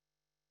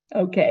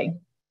 Okay.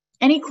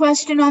 Any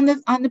question on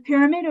the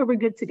pyramid, or we're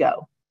good to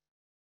go?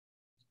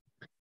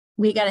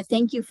 We got to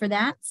thank you for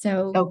that.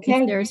 So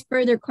okay. If there's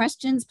further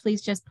questions,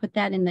 please just put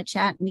that in the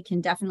chat and we can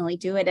definitely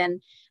do it.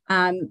 And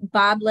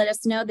Bob let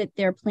us know that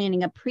they're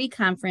planning a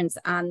pre-conference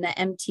on the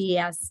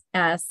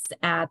MTSS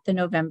at the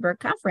November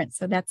conference.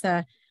 So that's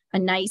a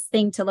nice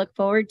thing to look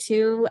forward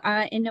to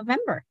in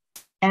November.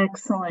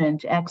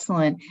 Excellent,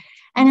 excellent.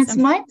 And awesome. It's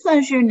my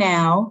pleasure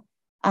now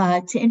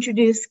to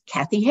introduce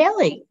Kathy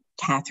Haley.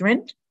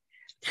 Catherine,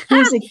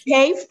 who's a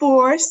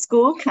K-4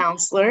 school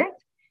counselor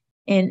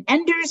in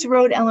Enders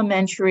Road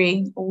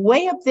Elementary,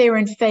 way up there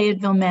in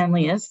Fayetteville,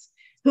 Manlius.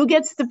 Who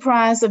gets the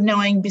prize of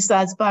knowing,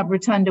 besides Bob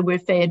Rotunda, where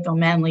Fayetteville,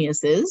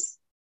 Manlius is?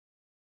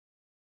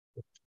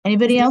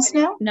 Anybody else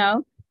know?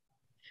 No.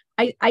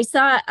 I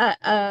saw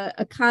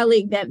a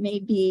colleague that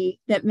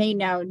may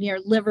know near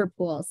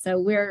Liverpool. So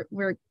we're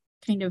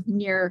kind of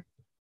near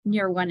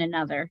one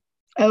another.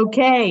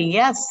 Okay,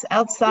 yes,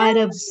 outside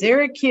of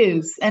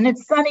Syracuse. And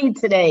it's sunny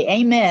today.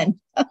 Amen.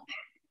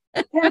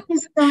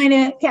 Kathy's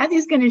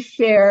going to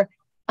share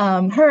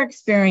her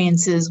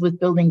experiences with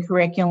building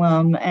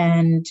curriculum,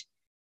 and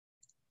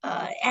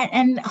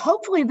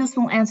hopefully this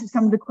will answer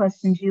some of the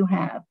questions you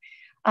have.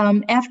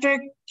 After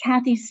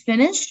Kathy's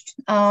finished,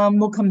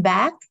 we'll come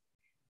back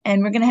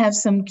and we're going to have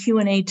some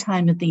Q&A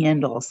time at the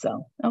end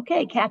also.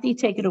 Okay, Kathy,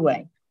 take it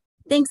away.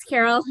 Thanks,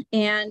 Carol.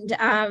 And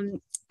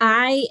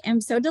I am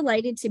so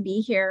delighted to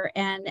be here.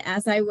 And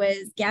as I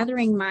was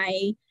gathering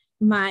my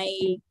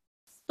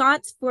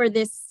thoughts for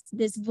this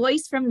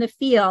voice from the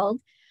field,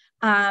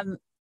 I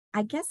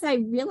guess I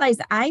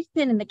realized I've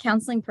been in the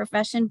counseling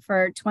profession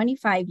for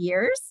 25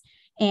 years.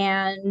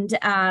 And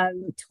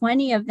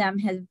 20 of them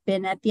have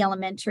been at the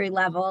elementary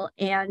level.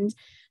 And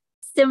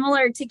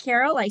similar to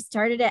Carol, I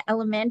started at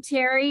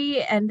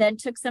elementary and then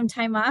took some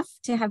time off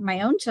to have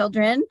my own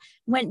children,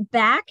 went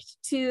back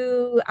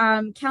to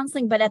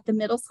counseling, but at the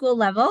middle school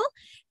level.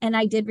 And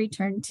I did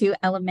return to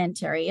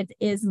elementary. It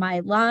is my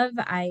love.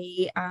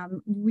 I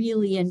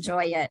really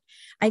enjoy it.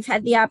 I've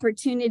had the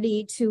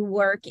opportunity to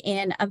work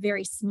in a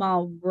very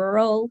small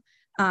rural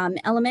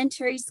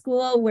elementary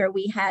school where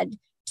we had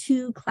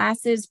 2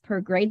 classes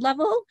per grade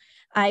level.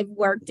 I've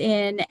worked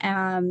in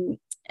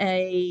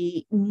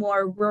a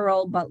more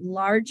rural but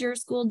larger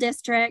school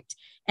district,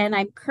 and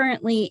I'm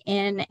currently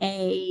in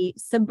a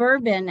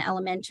suburban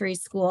elementary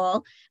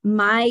school.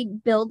 My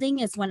building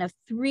is one of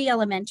 3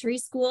 elementary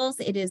schools.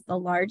 It is the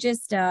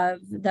largest of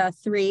the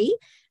 3.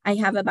 I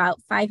have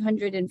about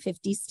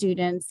 550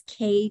 students,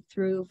 K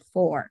through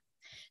 4.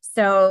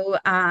 So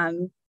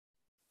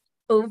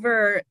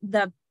over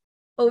the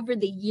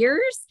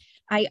years,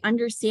 I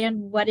understand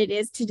what it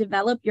is to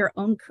develop your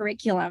own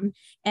curriculum.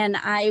 And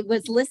I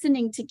was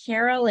listening to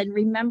Carol and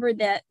remember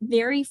that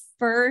very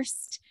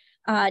first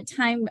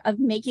time of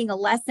making a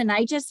lesson,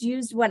 I just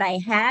used what I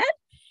had.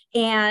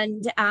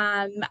 And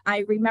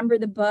I remember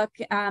the book,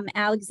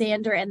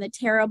 Alexander and the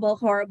Terrible,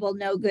 Horrible,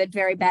 No Good,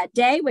 Very Bad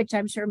Day, which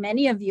I'm sure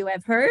many of you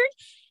have heard,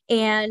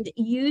 and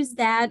use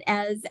that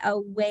as a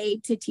way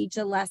to teach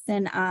a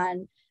lesson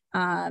on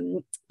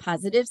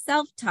positive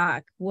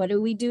self-talk. What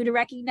do we do to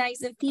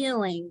recognize a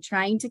feeling?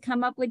 Trying to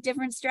come up with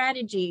different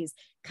strategies,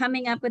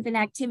 coming up with an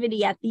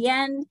activity at the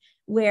end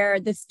where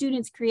the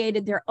students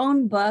created their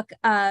own book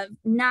of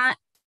not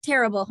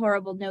terrible,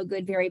 horrible, no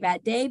good, very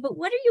bad day, but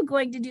what are you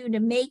going to do to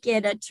make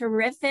it a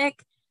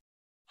terrific,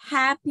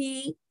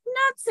 happy,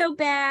 not so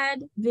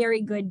bad, very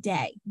good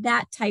day,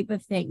 that type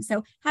of thing.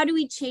 So how do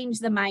we change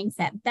the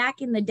mindset? Back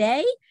in the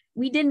day,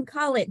 we didn't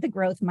call it the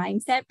growth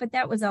mindset, but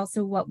that was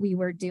also what we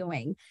were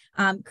doing.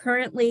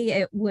 Currently,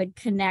 it would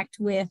connect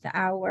with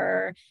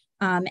our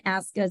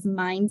ASCA's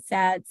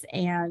mindsets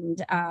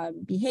and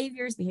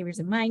behaviors and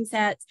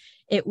mindsets.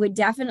 It would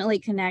definitely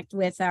connect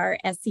with our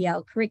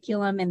SEL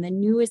curriculum and the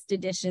newest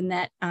edition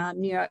that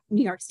New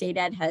York State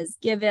Ed has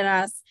given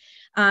us.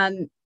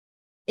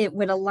 It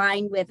would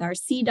align with our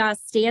CDOS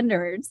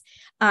standards.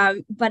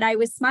 But I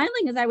was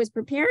smiling as I was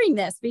preparing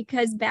this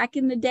because back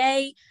in the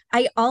day,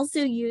 I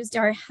also used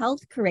our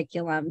health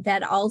curriculum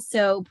that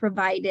also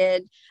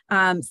provided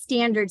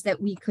standards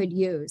that we could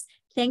use.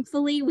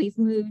 Thankfully, we've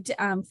moved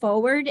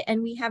forward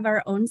and we have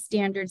our own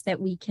standards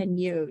that we can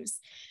use.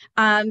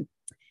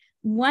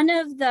 One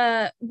of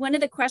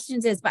the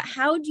questions is, but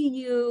how do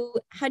you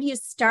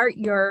start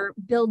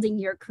building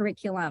your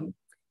curriculum?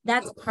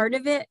 That's part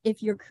of it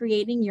if you're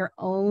creating your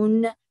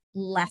own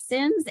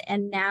lessons.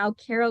 And now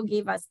Carol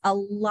gave us a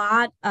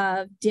lot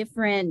of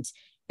different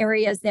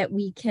areas that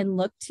we can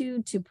look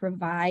to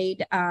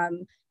provide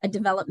a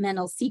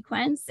developmental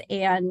sequence.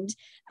 And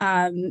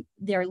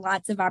there are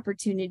lots of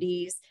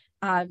opportunities.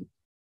 I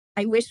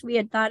wish we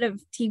had thought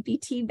of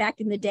TPT back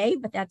in the day,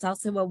 but that's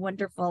also a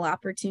wonderful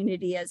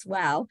opportunity as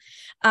well.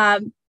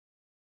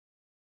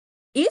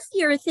 If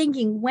you're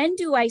thinking, when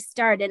do I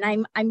start? And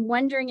I'm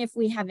wondering if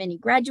we have any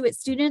graduate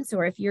students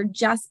or if you're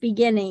just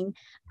beginning,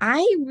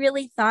 I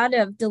really thought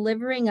of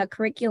delivering a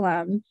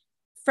curriculum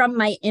from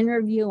my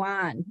interview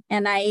on.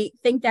 And I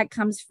think that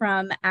comes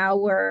from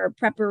our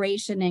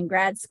preparation in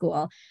grad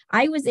school.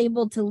 I was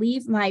able to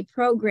leave my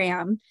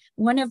program.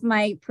 One of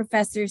my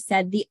professors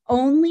said, the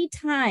only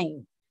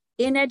time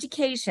in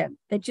education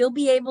that you'll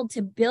be able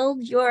to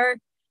build your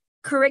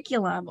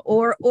curriculum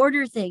or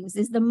order things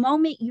is the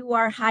moment you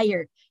are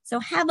hired. So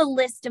have a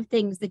list of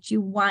things that you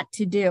want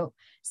to do.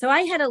 So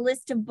I had a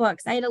list of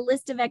books. I had a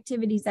list of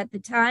activities at the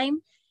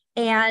time,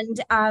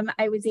 and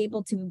I was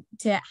able to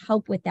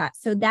help with that.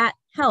 So that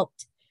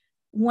helped.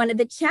 One of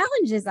the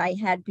challenges I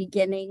had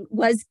beginning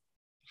was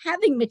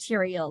having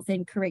materials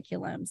in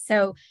curriculum.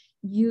 So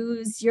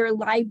use your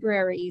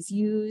libraries,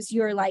 use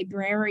your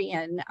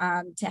librarian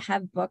to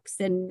have books.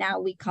 And now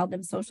we call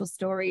them social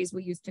stories.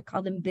 We used to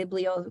call them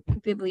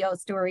biblio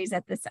stories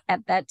at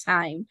that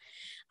time.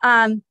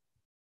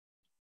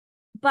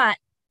 But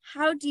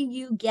how do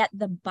you get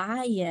the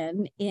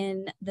buy-in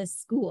in the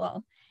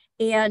school?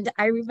 And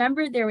I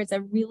remember there was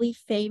a really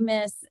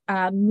famous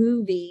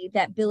movie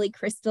that Billy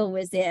Crystal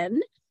was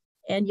in,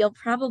 and you'll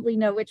probably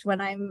know which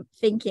one I'm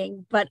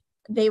thinking, but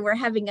they were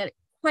having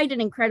quite an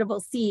incredible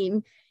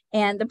scene.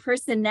 And the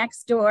person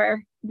next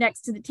to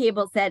the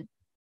table said,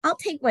 I'll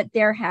take what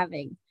they're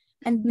having.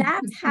 And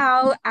that's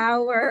how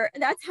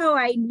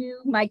I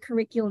knew my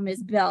curriculum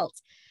is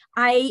built.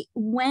 I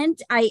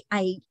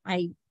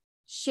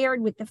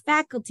shared with the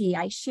faculty,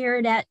 I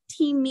shared at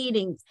team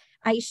meetings,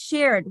 I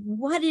shared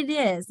what it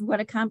is, what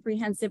a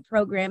comprehensive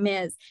program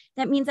is.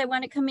 That means I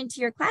want to come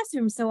into your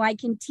classroom so I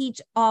can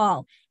teach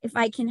all. If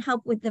I can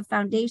help with the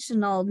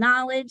foundational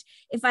knowledge,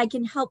 if I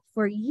can help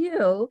for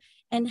you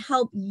and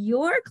help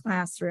your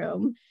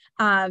classroom,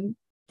 then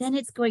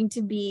it's going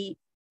to be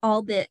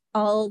all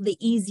the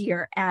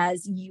easier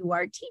as you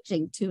are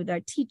teaching to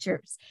the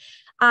teachers.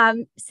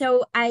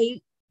 So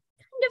I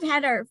kind of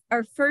had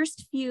our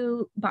first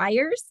few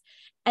buyers,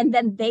 and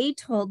then they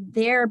told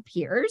their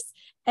peers,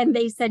 and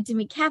they said to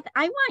me, Kath,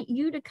 I want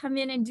you to come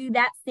in and do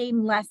that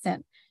same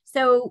lesson.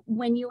 So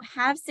when you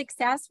have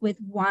success with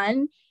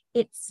one,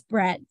 it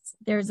spreads.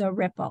 There's a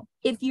ripple.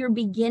 If you're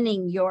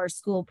beginning your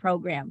school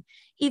program,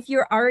 if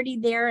you're already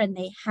there and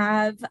they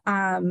have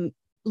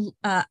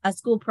a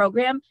school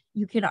program,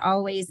 you can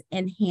always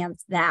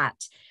enhance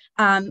that.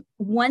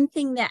 One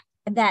thing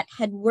that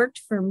had worked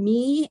for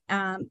me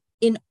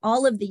in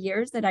all of the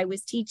years that I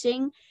was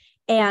teaching,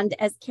 and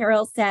as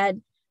Carol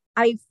said,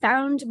 I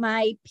found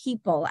my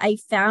people. I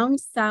found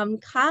some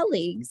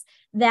colleagues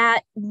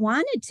that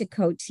wanted to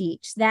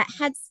co-teach, that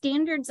had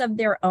standards of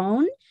their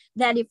own,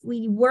 that if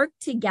we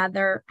worked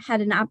together, had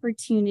an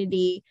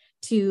opportunity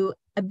to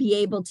be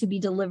able to be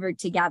delivered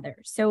together.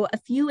 So a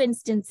few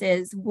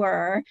instances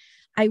were,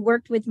 I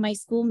worked with my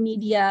school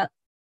media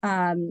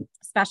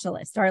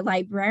specialist, our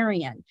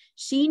librarian.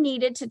 She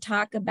needed to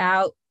talk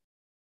about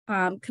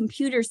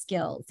computer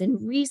skills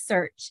and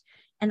research.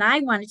 And I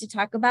wanted to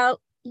talk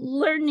about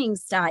learning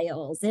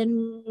styles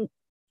and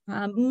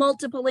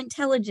multiple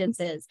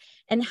intelligences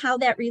and how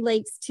that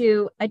relates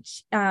to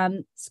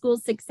school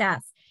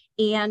success.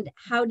 And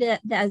how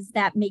does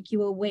that make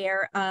you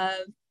aware of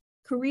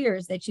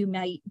careers that you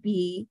might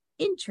be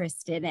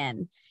interested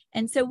in?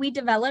 And so we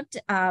developed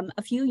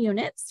a few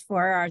units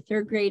for our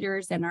third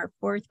graders and our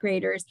fourth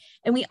graders.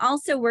 And we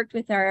also worked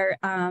with our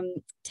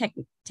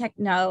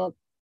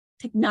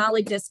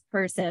technologist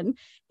person,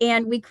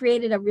 and we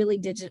created a really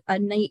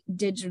neat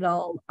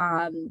digital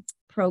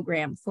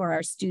program for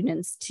our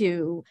students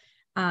to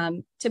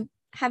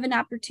have an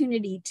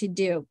opportunity to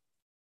do.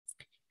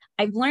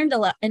 I've learned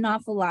an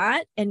awful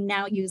lot, and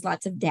now use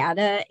lots of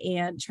data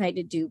and try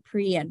to do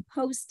pre and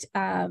post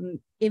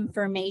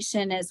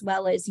information, as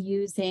well as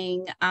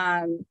using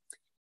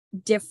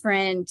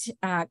different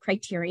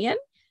criterion.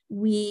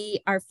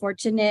 We are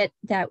fortunate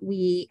that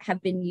we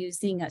have been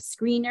using a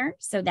screener.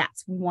 So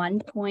that's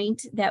one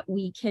point that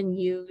we can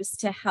use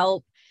to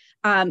help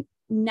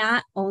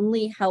not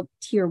only help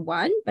tier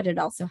 1, but it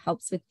also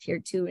helps with tier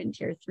 2 and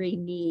tier 3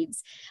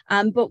 needs.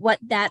 But what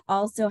that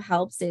also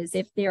helps is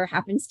if there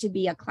happens to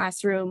be a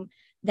classroom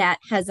that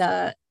has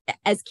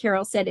as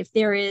Carol said, if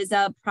there is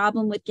a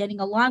problem with getting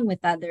along with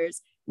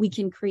others, we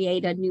can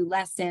create a new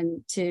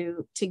lesson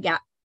to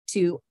get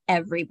to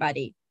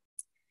everybody.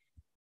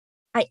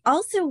 I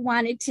also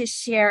wanted to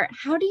share,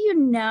 how do you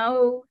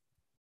know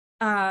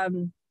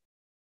if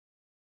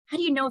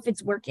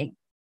it's working?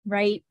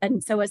 Right.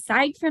 And so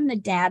aside from the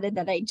data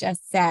that I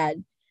just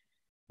said,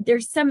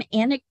 there's some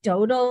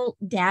anecdotal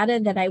data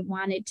that I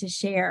wanted to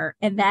share.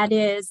 And that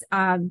is,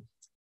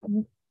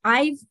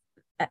 my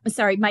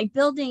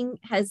building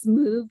has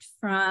moved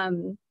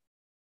from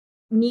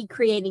me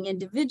creating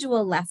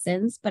individual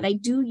lessons, but I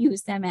do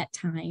use them at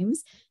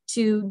times,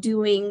 to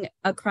doing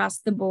across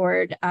the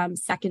board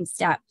second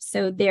step.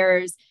 So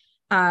there's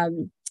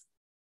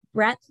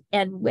breadth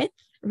and width,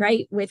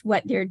 right, with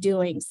what they're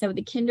doing. So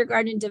the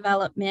kindergarten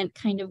development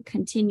kind of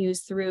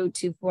continues through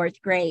to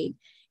fourth grade.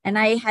 And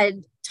I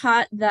had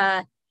taught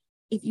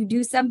if you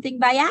do something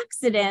by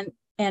accident,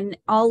 and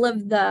all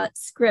of the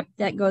script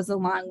that goes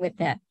along with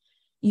it.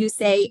 You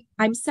say,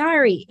 I'm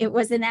sorry, it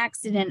was an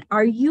accident.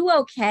 Are you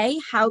okay?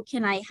 How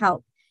can I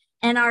help?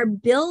 And our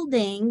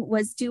building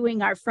was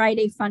doing our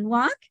Friday fun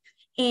walk,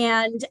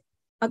 and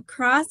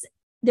across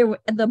the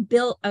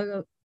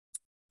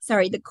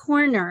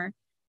corner,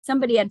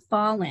 somebody had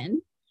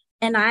fallen,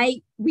 and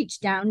I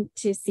reached down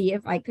to see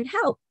if I could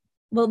help.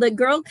 Well, the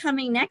girl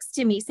coming next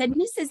to me said,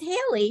 Mrs.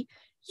 Haley,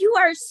 you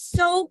are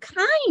so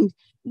kind.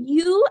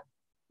 You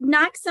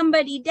knock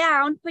somebody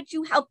down, but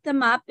you help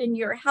them up, and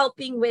you're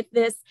helping with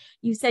this.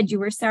 You said you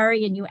were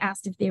sorry, and you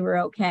asked if they were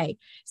okay.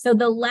 So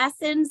the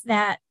lessons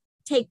that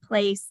take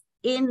place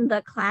in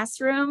the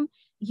classroom,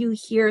 you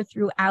hear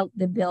throughout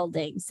the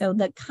building. So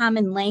the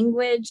common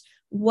language,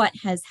 what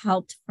has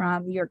helped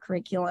from your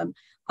curriculum,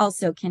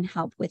 also can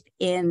help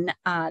within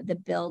the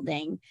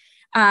building.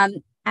 As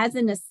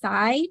an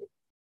aside,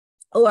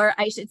 or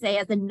I should say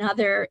as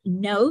another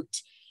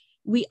note,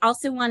 we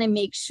also want to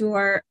make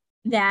sure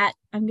that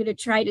I'm going to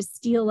try to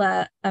steal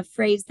a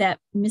phrase that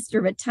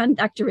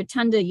Dr.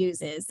 Rotunda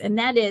uses, and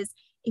that is,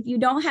 if you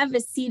don't have a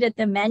seat at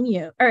the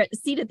menu or a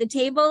seat at the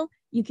table,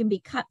 you can be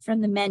cut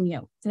from the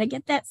menu. Did I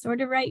get that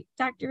sort of right,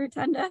 Dr.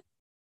 Rotunda?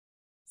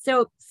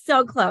 So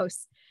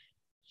close.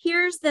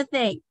 Here's the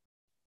thing.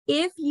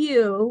 If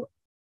you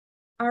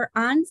are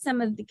on some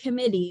of the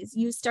committees,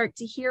 you start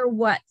to hear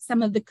what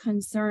some of the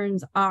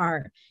concerns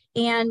are.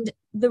 And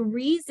the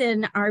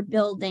reason our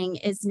building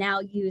is now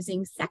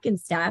using second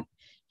step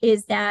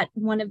is that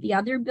one of the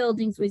other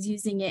buildings was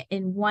using it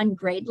in one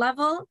grade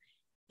level,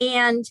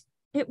 and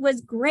it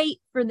was great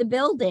for the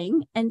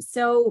building. And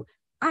so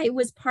I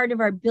was part of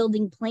our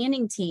building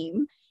planning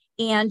team,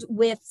 and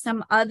with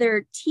some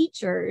other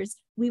teachers,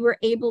 we were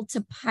able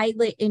to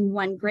pilot in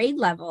one grade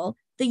level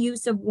the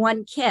use of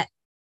one kit.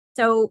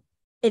 So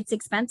it's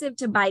expensive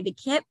to buy the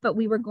kit, but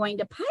we were going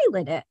to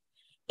pilot it.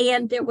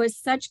 And there was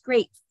such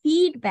great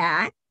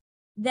feedback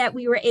that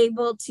we were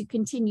able to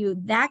continue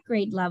that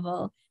grade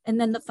level, and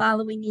then the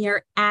following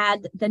year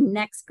add the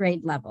next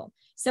grade level.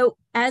 So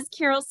as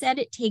Carol said,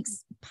 it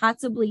takes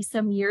possibly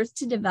some years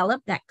to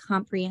develop that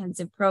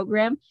comprehensive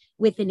program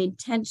with an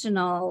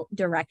intentional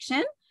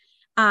direction.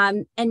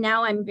 And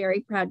now I'm very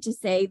proud to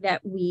say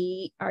that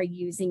we are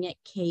using it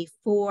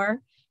K4.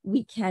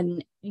 We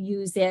can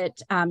use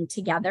it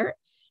together.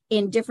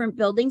 In different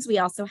buildings, we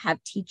also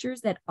have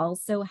teachers that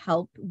also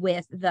help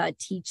with the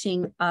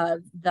teaching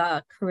of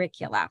the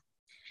curricula.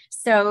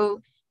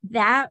 So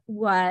that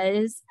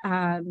was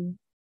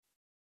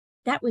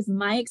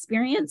my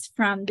experience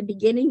from the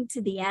beginning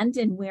to the end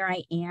and where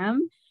I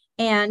am.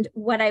 And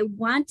what I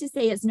want to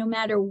say is, no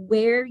matter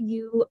where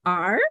you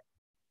are,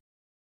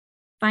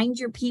 find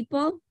your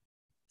people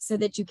so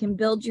that you can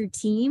build your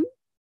team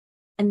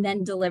and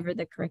then deliver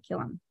the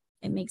curriculum.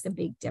 It makes a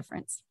big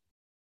difference.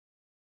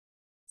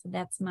 So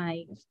that's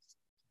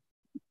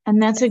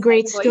a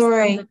great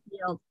story.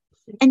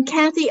 And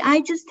Kathy,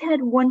 I just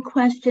had one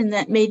question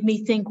that made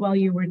me think while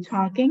you were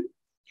talking,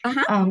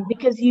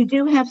 because you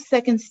do have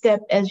second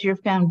step as your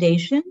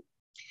foundation.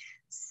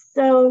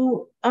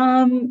 So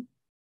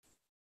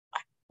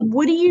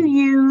what do you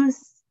use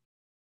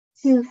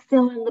to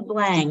fill in the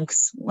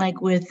blanks,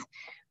 like with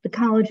the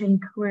college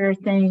and career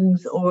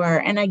things,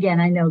 and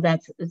again, I know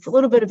it's a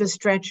little bit of a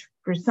stretch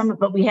for some,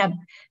 but we have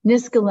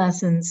NYSCA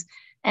lessons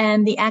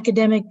and the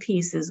academic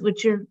pieces,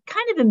 which are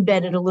kind of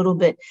embedded a little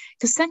bit.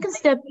 Because Second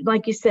Step,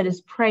 like you said,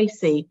 is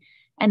pricey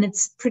and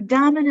it's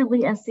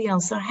predominantly SEL.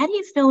 So how do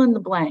you fill in the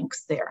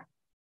blanks there?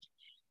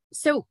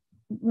 So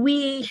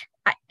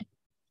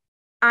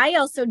I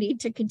also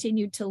need to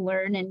continue to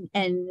learn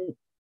and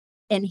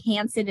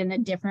enhance it in a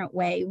different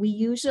way. We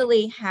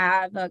usually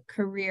have a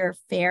career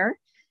fair,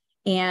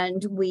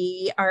 and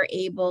we are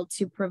able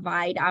to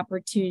provide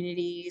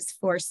opportunities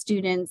for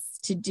students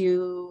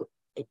to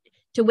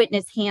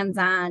witness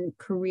hands-on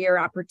career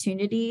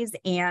opportunities,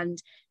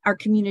 and our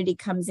community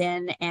comes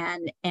in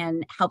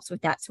and helps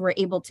with that. So we're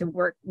able to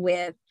work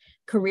with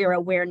career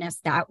awareness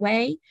that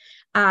way.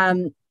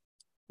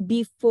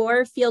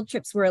 Before, field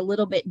trips were a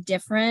little bit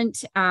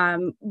different.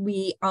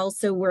 We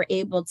also were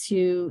able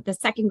to, the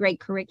second grade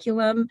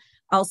curriculum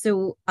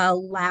also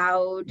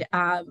allowed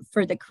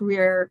for the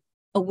career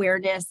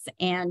awareness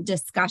and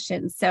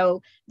discussion.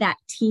 So that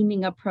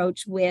teaming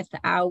approach with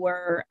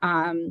our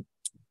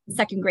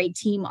second grade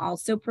team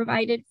also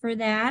provided for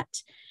that.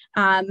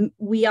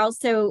 We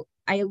also,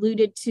 I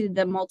alluded to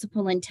the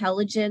multiple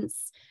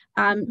intelligence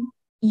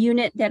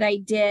unit that I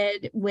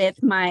did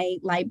with my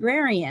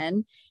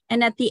librarian.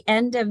 And at the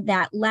end of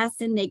that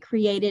lesson, they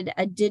created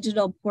a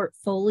digital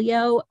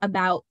portfolio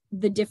about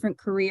the different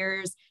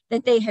careers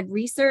that they had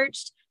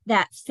researched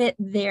that fit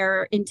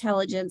their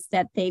intelligence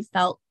that they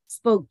felt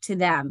spoke to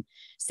them.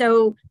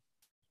 So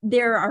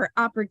there are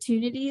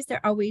opportunities,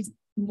 there are always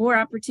more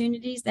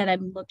opportunities that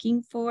I'm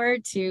looking for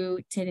to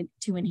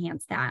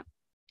enhance that.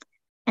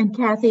 And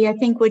Kathy, I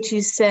think what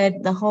you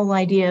said, the whole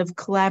idea of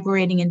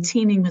collaborating and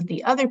teaming with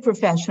the other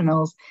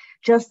professionals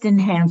just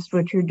enhanced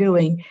what you're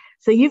doing.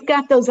 So you've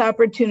got those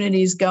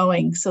opportunities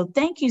going. So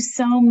thank you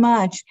so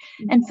much.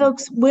 And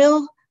folks,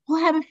 we'll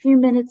have a few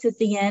minutes at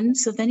the end.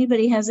 So if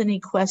anybody has any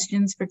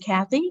questions for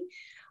Kathy,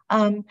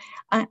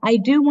 I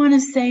do want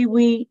to say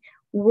we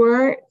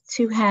were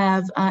to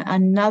have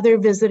another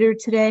visitor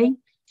today,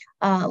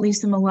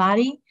 Lisa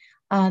Malati.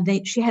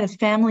 She had a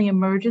family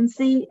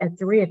emergency at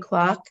 3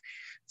 o'clock.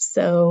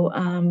 So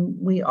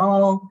we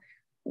all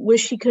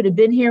wish she could have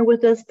been here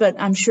with us, but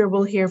I'm sure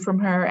we'll hear from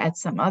her at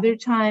some other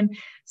time.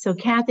 So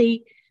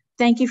Kathy,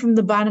 thank you from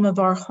the bottom of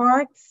our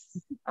hearts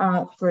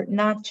for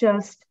not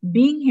just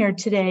being here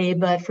today,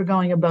 but for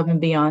going above and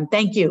beyond.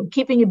 Thank you.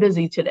 Keeping you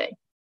busy today.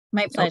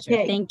 My pleasure.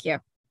 Okay. Thank you.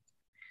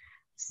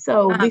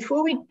 So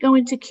before we go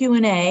into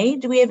Q&A,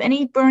 do we have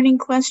any burning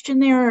question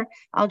there? Or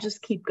I'll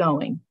just keep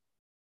going.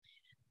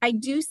 I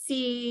do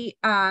see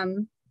a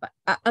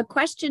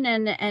question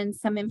and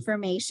some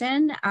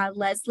information.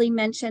 Leslie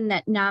mentioned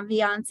that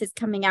Naviance is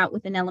coming out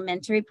with an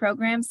elementary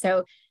program.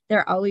 So there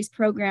are always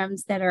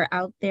programs that are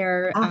out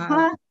there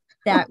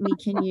that we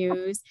can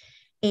use.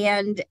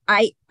 And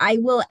I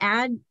will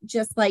add,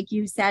 just like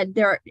you said,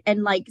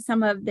 and like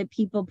some of the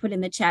people put in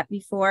the chat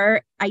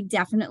before, I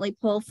definitely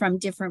pull from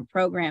different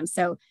programs.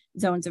 So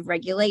zones of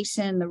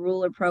regulation, the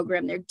ruler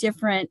program, they're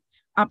different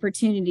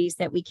opportunities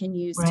that we can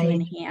use to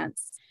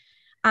enhance.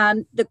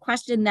 The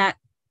question that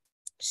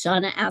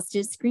Shauna asked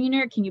is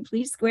screener. Can you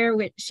please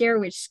share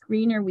which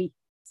screener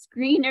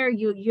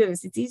you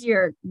use? It's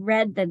easier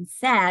read than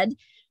said.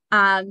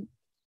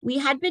 We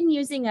had been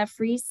using a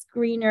free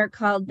screener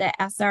called the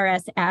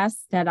SRSS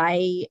that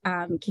I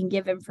can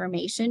give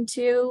information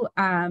to.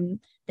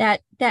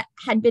 That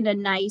had been a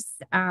nice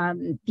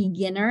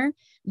beginner.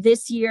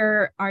 This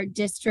year, our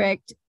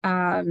district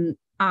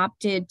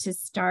opted to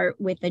start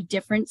with a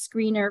different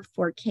screener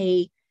for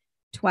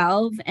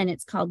K-12, and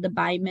it's called the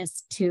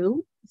BIMIS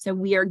 2. So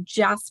we are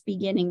just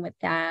beginning with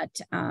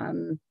that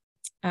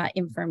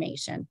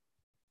information.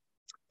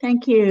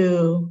 Thank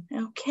you.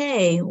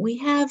 Okay, we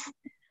have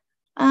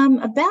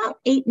about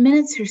 8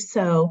 minutes or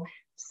so.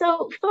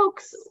 So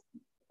folks,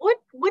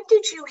 what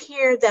did you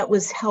hear that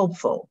was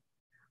helpful?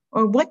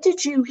 Or what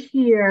did you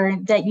hear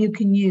that you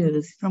can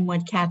use from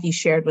what Kathy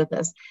shared with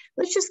us?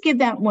 Let's just give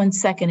that 1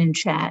 second in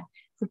chat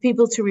for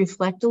people to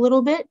reflect a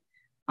little bit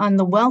on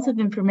the wealth of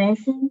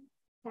information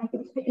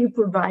that you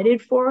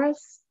provided for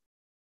us.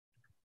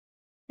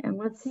 And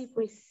let's see if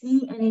we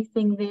see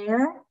anything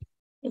there.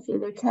 If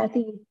either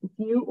Kathy, if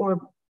you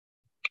or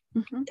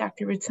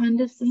Dr.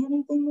 Rotunda see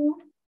anything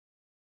there?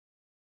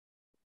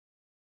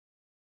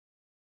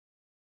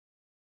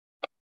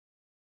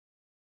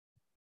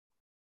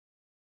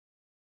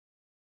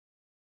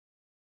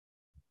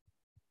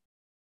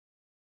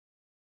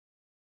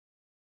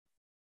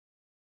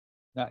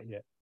 Not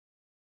yet.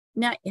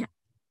 Not yet.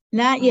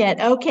 Not yet.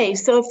 Okay,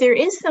 so if there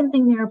is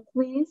something there,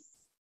 please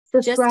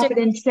just drop it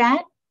in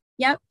chat.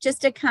 Yep,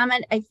 just a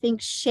comment. I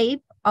think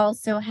SHAPE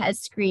also has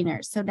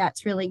screeners, so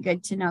that's really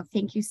good to know.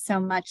 Thank you so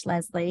much,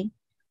 Leslie.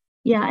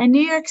 Yeah, and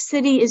New York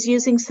City is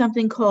using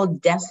something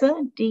called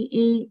DESSA,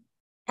 D-E-S-S-A,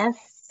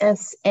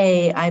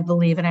 I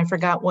believe, and I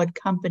forgot what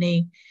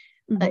company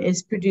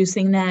is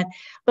producing that.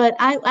 But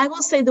I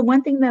will say the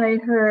one thing that I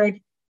heard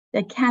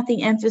that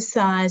Kathy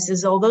emphasized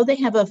is although they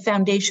have a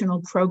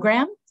foundational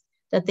program,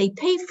 that they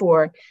pay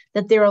for,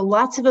 that there are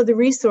lots of other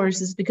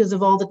resources because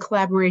of all the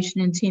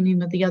collaboration and teaming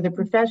with the other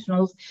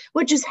professionals,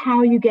 which is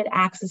how you get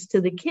access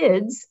to the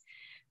kids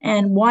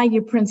and why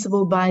your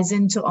principal buys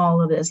into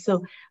all of this.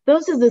 So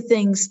those are the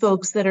things,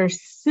 folks, that are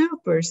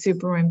super,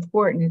 super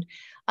important,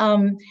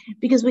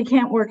 because we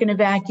can't work in a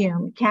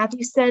vacuum.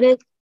 Kathy said it,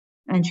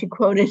 and she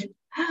quoted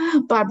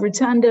Bob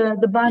Rotunda.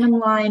 The bottom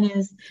line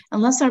is,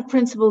 unless our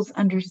principals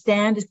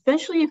understand,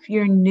 especially if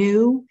you're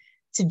new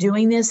to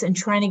doing this and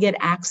trying to get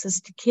access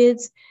to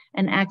kids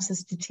and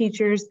access to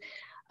teachers,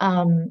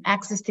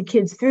 access to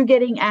kids through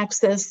getting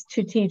access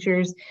to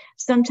teachers,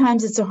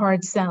 sometimes it's a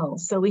hard sell.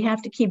 So we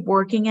have to keep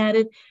working at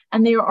it.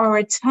 And there are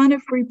a ton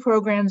of free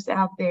programs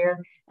out there,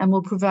 and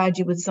we'll provide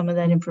you with some of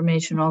that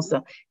information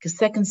also, because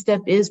Second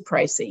Step is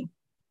pricey.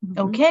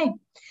 Okay,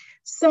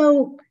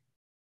 so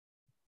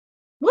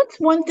what's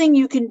one thing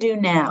you can do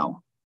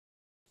now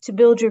to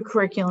build your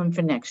curriculum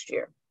for next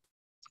year?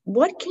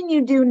 What can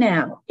you do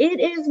now? It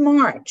is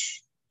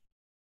March.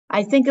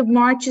 I think of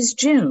March as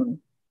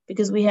June,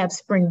 because we have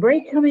spring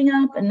break coming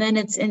up, and then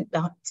it's in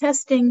the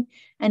testing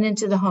and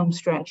into the home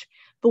stretch.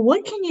 But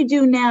what can you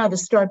do now to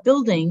start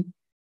building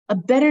a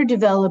better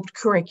developed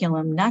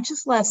curriculum, not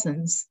just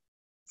lessons,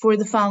 for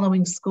the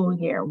following school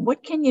year?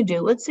 What can you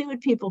do? Let's see what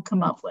people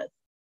come up with.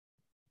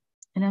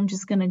 And I'm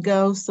just going to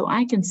go so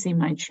I can see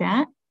my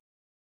chat.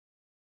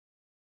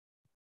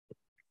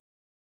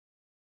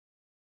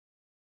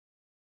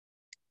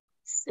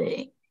 Let's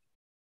see.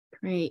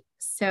 Great.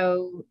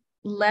 So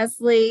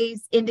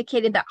Leslie's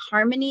indicated that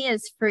Harmony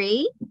is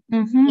free,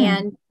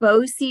 and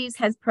BOCES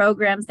has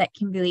programs that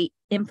can be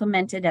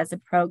implemented as a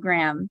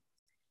program.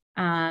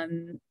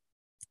 That's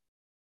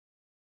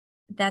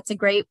a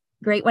great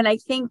one. I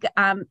think,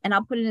 and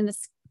I'll put it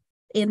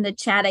in the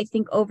chat, I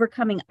think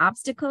Overcoming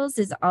Obstacles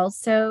is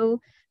also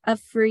a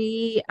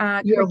free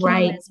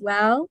curriculum as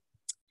well.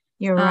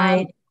 You're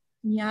right.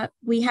 Yeah,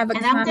 we have a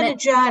and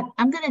comment.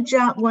 I'm going to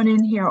jot one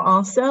in here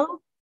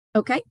also.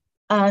 Okay.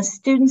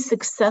 Student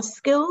success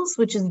skills,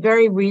 which is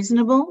very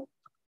reasonable.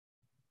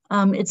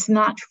 It's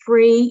not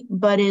free,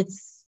 but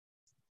it's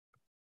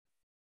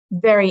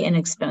very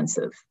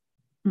inexpensive.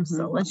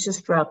 So let's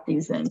just drop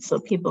these in so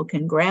people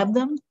can grab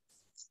them.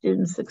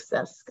 Student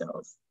success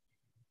skills.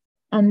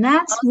 And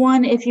that's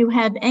one, if you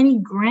have any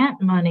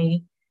grant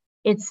money,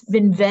 it's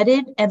been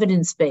vetted,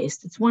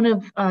 evidence-based. It's one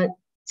of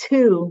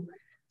 2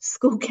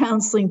 school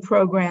counseling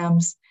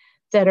programs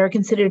that are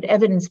considered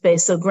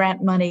evidence-based, so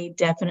grant money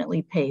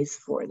definitely pays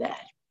for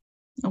that.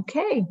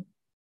 Okay,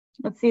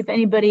 let's see if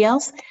anybody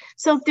else.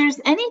 So if there's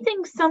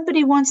anything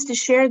somebody wants to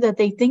share that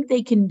they think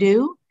they can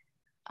do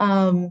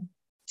to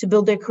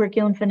build their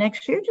curriculum for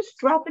next year, just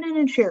drop it in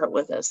and share it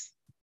with us.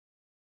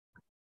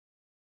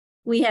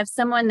 We have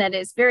someone that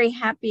is very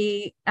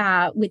happy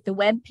with the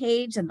web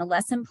page and the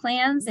lesson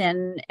plans,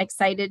 and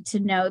excited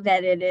to know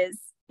that it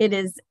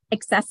is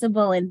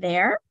accessible in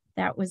there.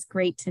 That was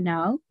great to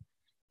know.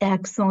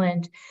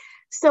 Excellent.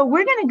 So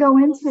we're going to go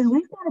into,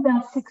 we've got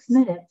about 6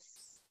 minutes,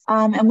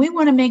 and we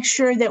want to make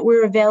sure that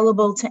we're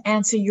available to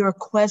answer your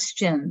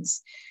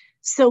questions.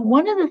 So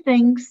one of the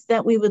things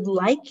that we would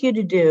like you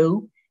to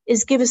do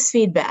is give us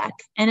feedback,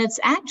 and it's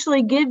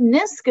actually give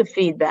NYSCA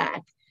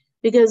feedback,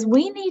 because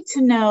we need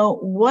to know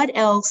what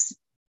else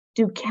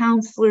do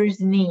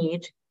counselors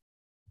need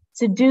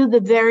to do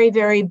the very,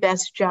 very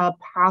best job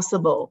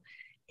possible,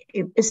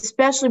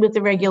 especially with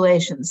the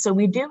regulations. So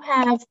we do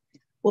have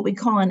what we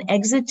call an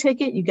exit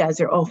ticket. You guys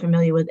are all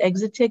familiar with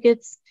exit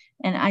tickets,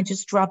 and I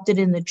just dropped it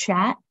in the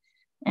chat,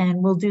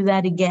 and we'll do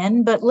that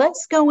again. But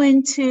let's go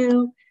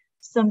into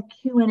some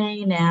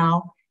Q&A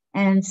now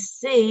and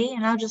see,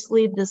 and I'll just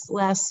leave this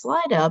last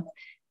slide up,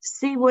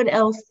 see what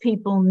else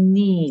people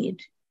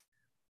need.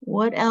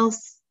 What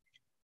else,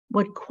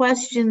 what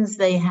questions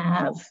they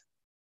have,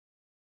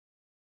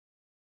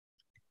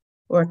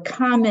 or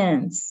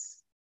comments,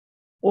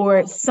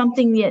 or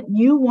something that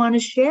you want to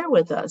share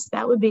with us.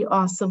 That would be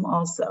awesome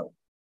also.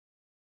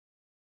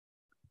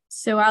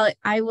 So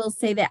I will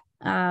say that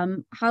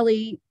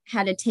Holly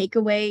had a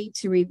takeaway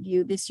to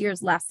review this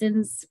year's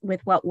lessons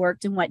with what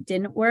worked and what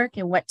didn't work,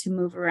 and what to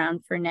move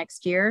around for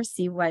next year.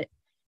 See what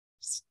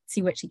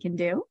she can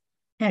do.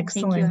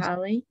 Excellent. Thank you,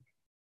 Holly.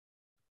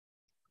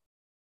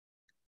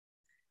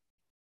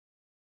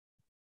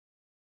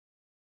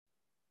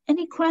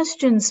 Any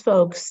questions,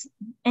 folks?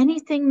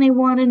 Anything they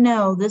want to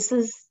know? This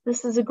is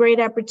a great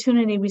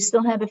opportunity. We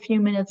still have a few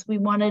minutes. We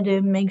wanted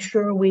to make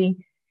sure we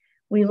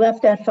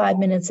left that 5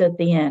 minutes at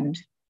the end.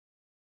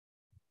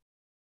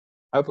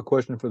 I have a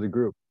question for the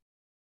group.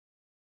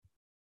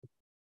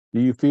 Do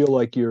you feel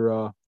like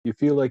your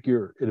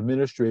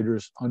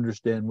administrators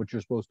understand what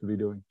you're supposed to be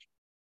doing?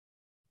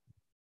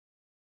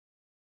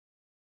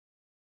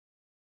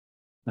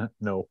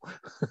 No.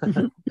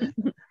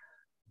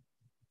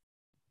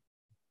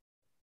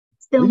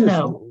 Still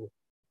no.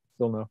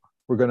 Still no.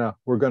 We're going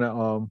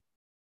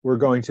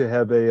to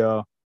have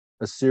a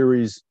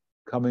series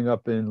coming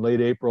up in late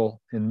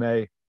April, in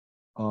May,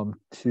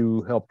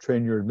 to help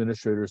train your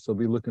administrators. So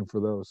be looking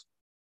for those.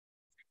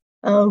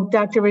 Oh,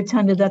 Dr.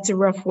 Rotunda, that's a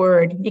rough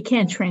word. You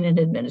can't train an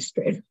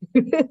administrator.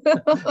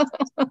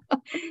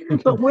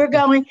 But we're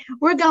going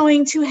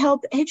to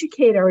help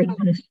educate our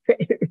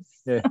administrators.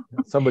 Yeah,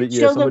 somebody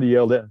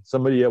yelled at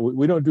somebody. Yeah,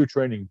 we don't do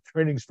training.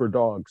 Training's for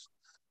dogs.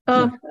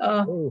 I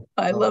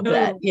love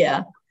that.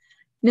 Yeah.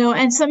 No,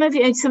 and some of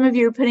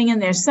you are putting in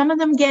there. Some of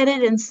them get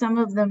it, and some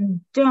of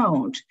them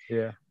don't.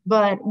 Yeah.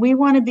 But we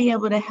want to be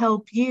able to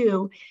help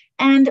you,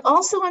 and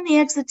also on the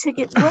exit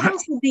ticket, what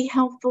else would be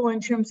helpful in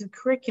terms of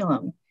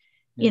curriculum?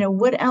 Yeah. You know,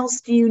 what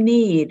else do you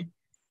need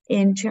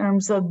in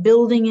terms of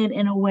building it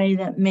in a way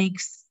that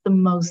makes the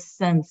most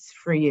sense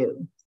for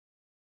you?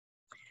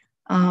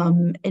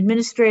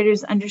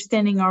 Administrators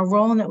understanding our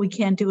role and that we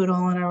can't do it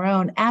all on our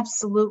own.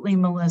 Absolutely,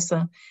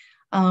 Melissa.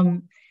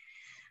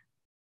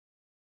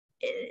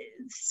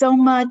 So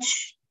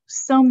much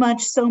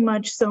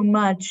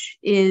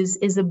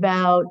is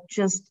about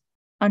just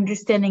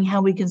understanding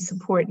how we can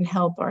support and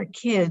help our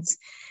kids.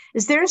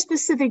 Is there a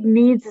specific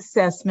needs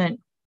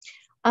assessment?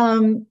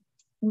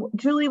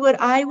 Julie,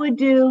 what I would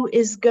do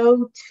is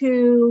go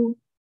to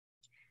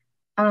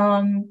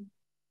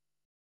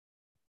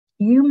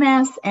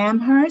UMass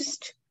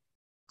Amherst,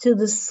 to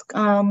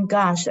the,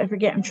 gosh, I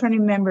forget, I'm trying to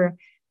remember,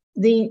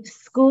 the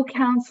School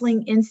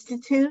Counseling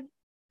Institute,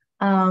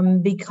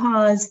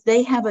 because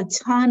they have a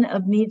ton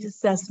of needs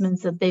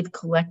assessments that they've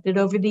collected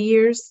over the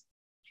years.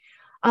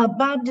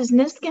 Bob, does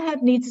NYSCA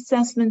have needs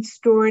assessments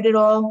stored at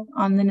all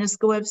on the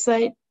NYSCA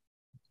website?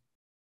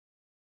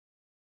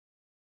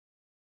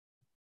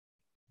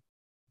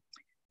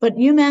 But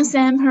UMass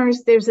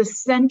Amherst, there's a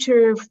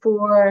center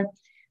for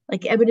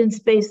like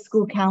evidence-based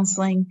school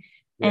counseling,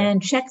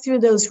 and check through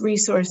those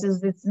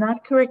resources. It's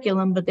not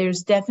curriculum, but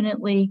there's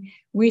definitely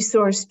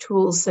resource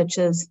tools such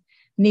as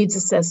needs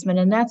assessment.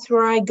 And that's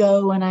where I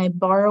go and I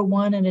borrow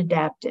one and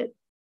adapt it.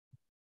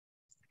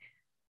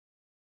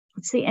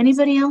 Let's see,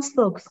 anybody else,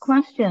 folks?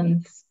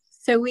 Questions?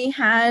 So we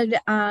had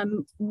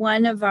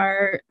one of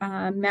our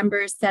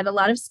members said a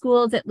lot of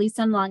schools, at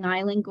least on Long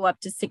Island, go up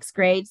to 6th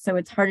grade. So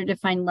it's harder to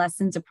find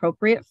lessons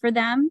appropriate for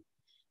them.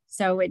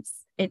 So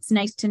it's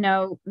nice to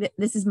know,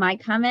 this is my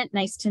comment,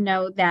 nice to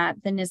know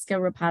that the NYSCA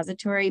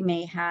repository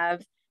may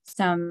have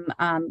some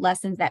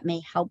lessons that may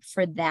help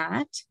for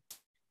that.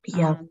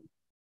 Yeah.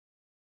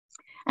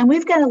 And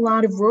we've got a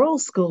lot of rural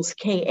schools,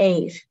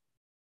 K-8.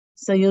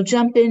 So you'll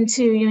jump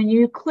into, when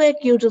you click,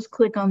 you'll just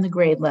click on the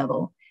grade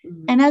level.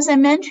 Mm-hmm. And as I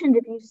mentioned,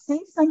 if you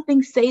see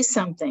something, say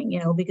something,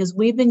 because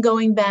we've been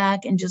going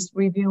back and just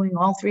reviewing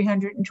all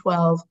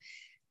 312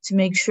 to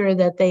make sure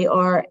that they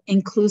are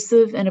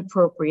inclusive and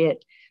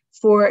appropriate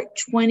for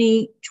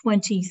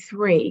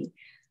 2023.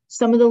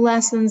 Some of the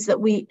lessons that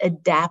we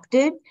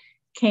adapted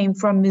came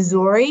from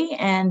Missouri,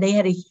 and they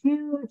had a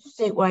huge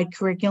statewide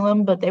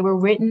curriculum, but they were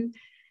written,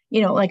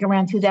 like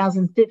around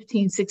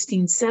 2015,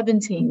 16,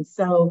 17.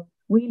 So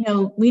we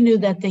knew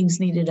that things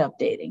needed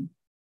updating.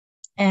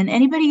 And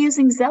anybody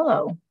using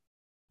Zello?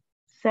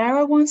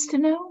 Sarah wants to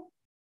know.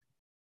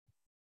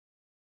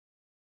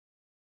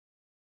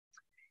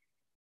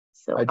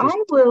 So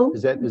I will.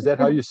 Is that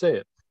how you say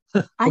it?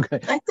 Okay.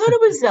 I thought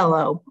it was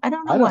Zello. I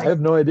don't know why. I have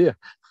no idea.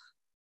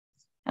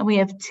 And we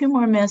have 2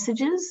 more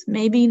messages.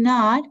 Maybe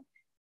not.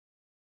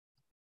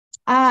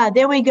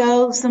 There we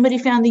go. Somebody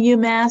found the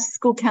UMass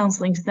School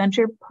Counseling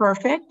Center.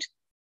 Perfect.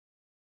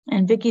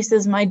 And Vicki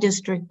says my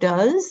district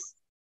does.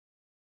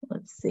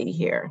 Let's see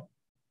here.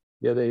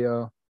 Yeah,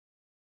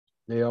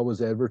 they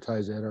always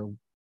advertise at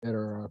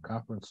our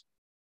conference.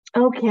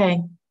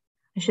 Okay,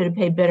 I should have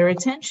paid better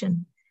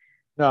attention.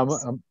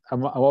 No,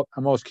 I'm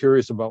always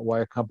curious about why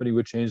a company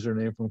would change their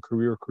name from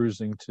Career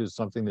Cruising to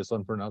something that's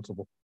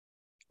unpronounceable.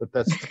 But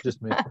that's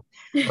just me.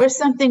 Or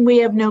something we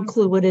have no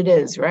clue what it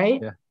is,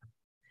 right? Yeah.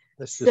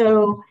 That's just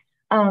so,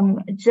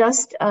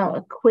 just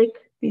quick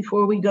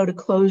before we go to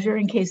closure,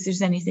 in case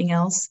there's anything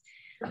else.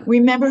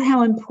 Remember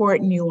how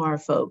important you are,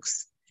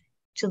 folks,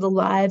 to the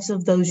lives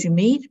of those you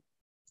meet,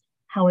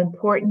 how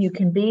important you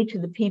can be to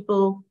the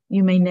people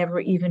you may never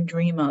even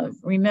dream of.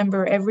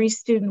 Remember, every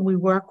student we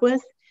work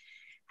with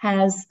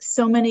has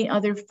so many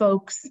other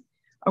folks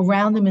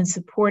around them and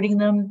supporting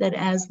them that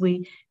as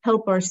we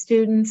help our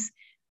students,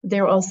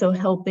 they're also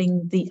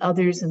helping the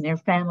others and their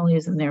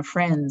families and their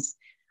friends.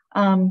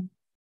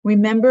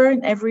 Remember,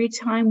 every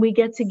time we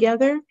get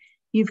together,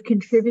 you've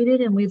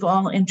contributed and we've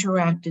all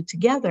interacted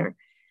together.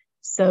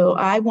 So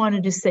I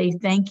wanted to say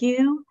thank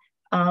you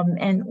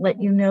and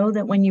let you know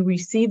that when you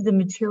receive the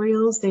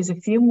materials, there's a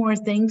few more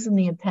things in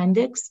the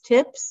appendix,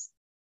 tips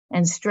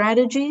and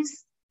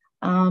strategies.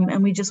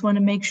 And we just want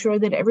to make sure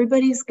that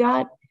everybody's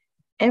got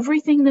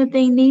everything that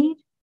they need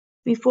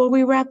before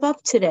we wrap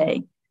up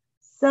today.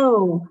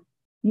 So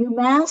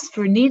UMass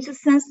for needs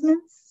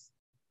assessments.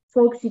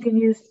 Folks, you can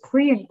use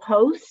pre and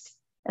post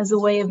as a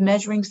way of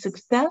measuring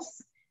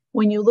success.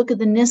 When you look at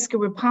the NYSCA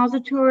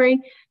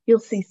repository, you'll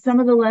see some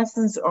of the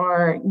lessons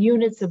are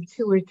units of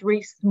 2 or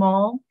 3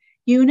 small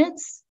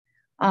units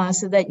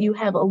so that you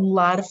have a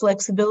lot of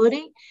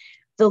flexibility.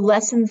 The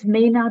lessons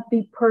may not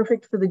be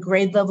perfect for the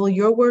grade level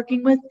you're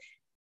working with.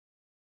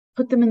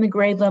 put them in the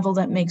grade level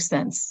that makes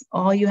sense.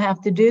 All you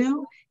have to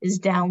do is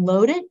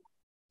download it.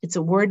 It's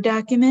a Word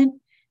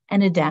document,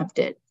 and adapt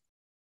it.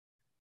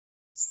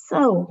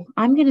 So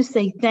I'm going to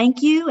say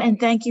thank you, and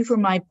thank you for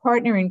my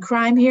partner in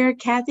crime here.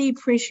 Kathy,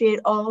 appreciate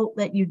all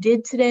that you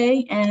did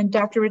today. And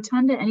Dr.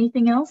 Rotunda,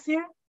 anything else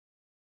here?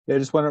 Yeah, I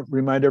just want to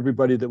remind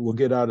everybody that we'll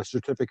get out a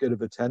certificate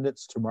of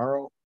attendance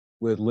tomorrow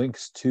with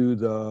links to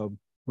the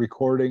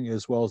recording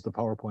as well as the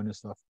PowerPoint and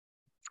stuff.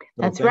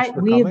 So that's right.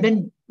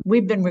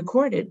 We've been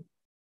recorded.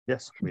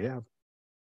 Yes, we have.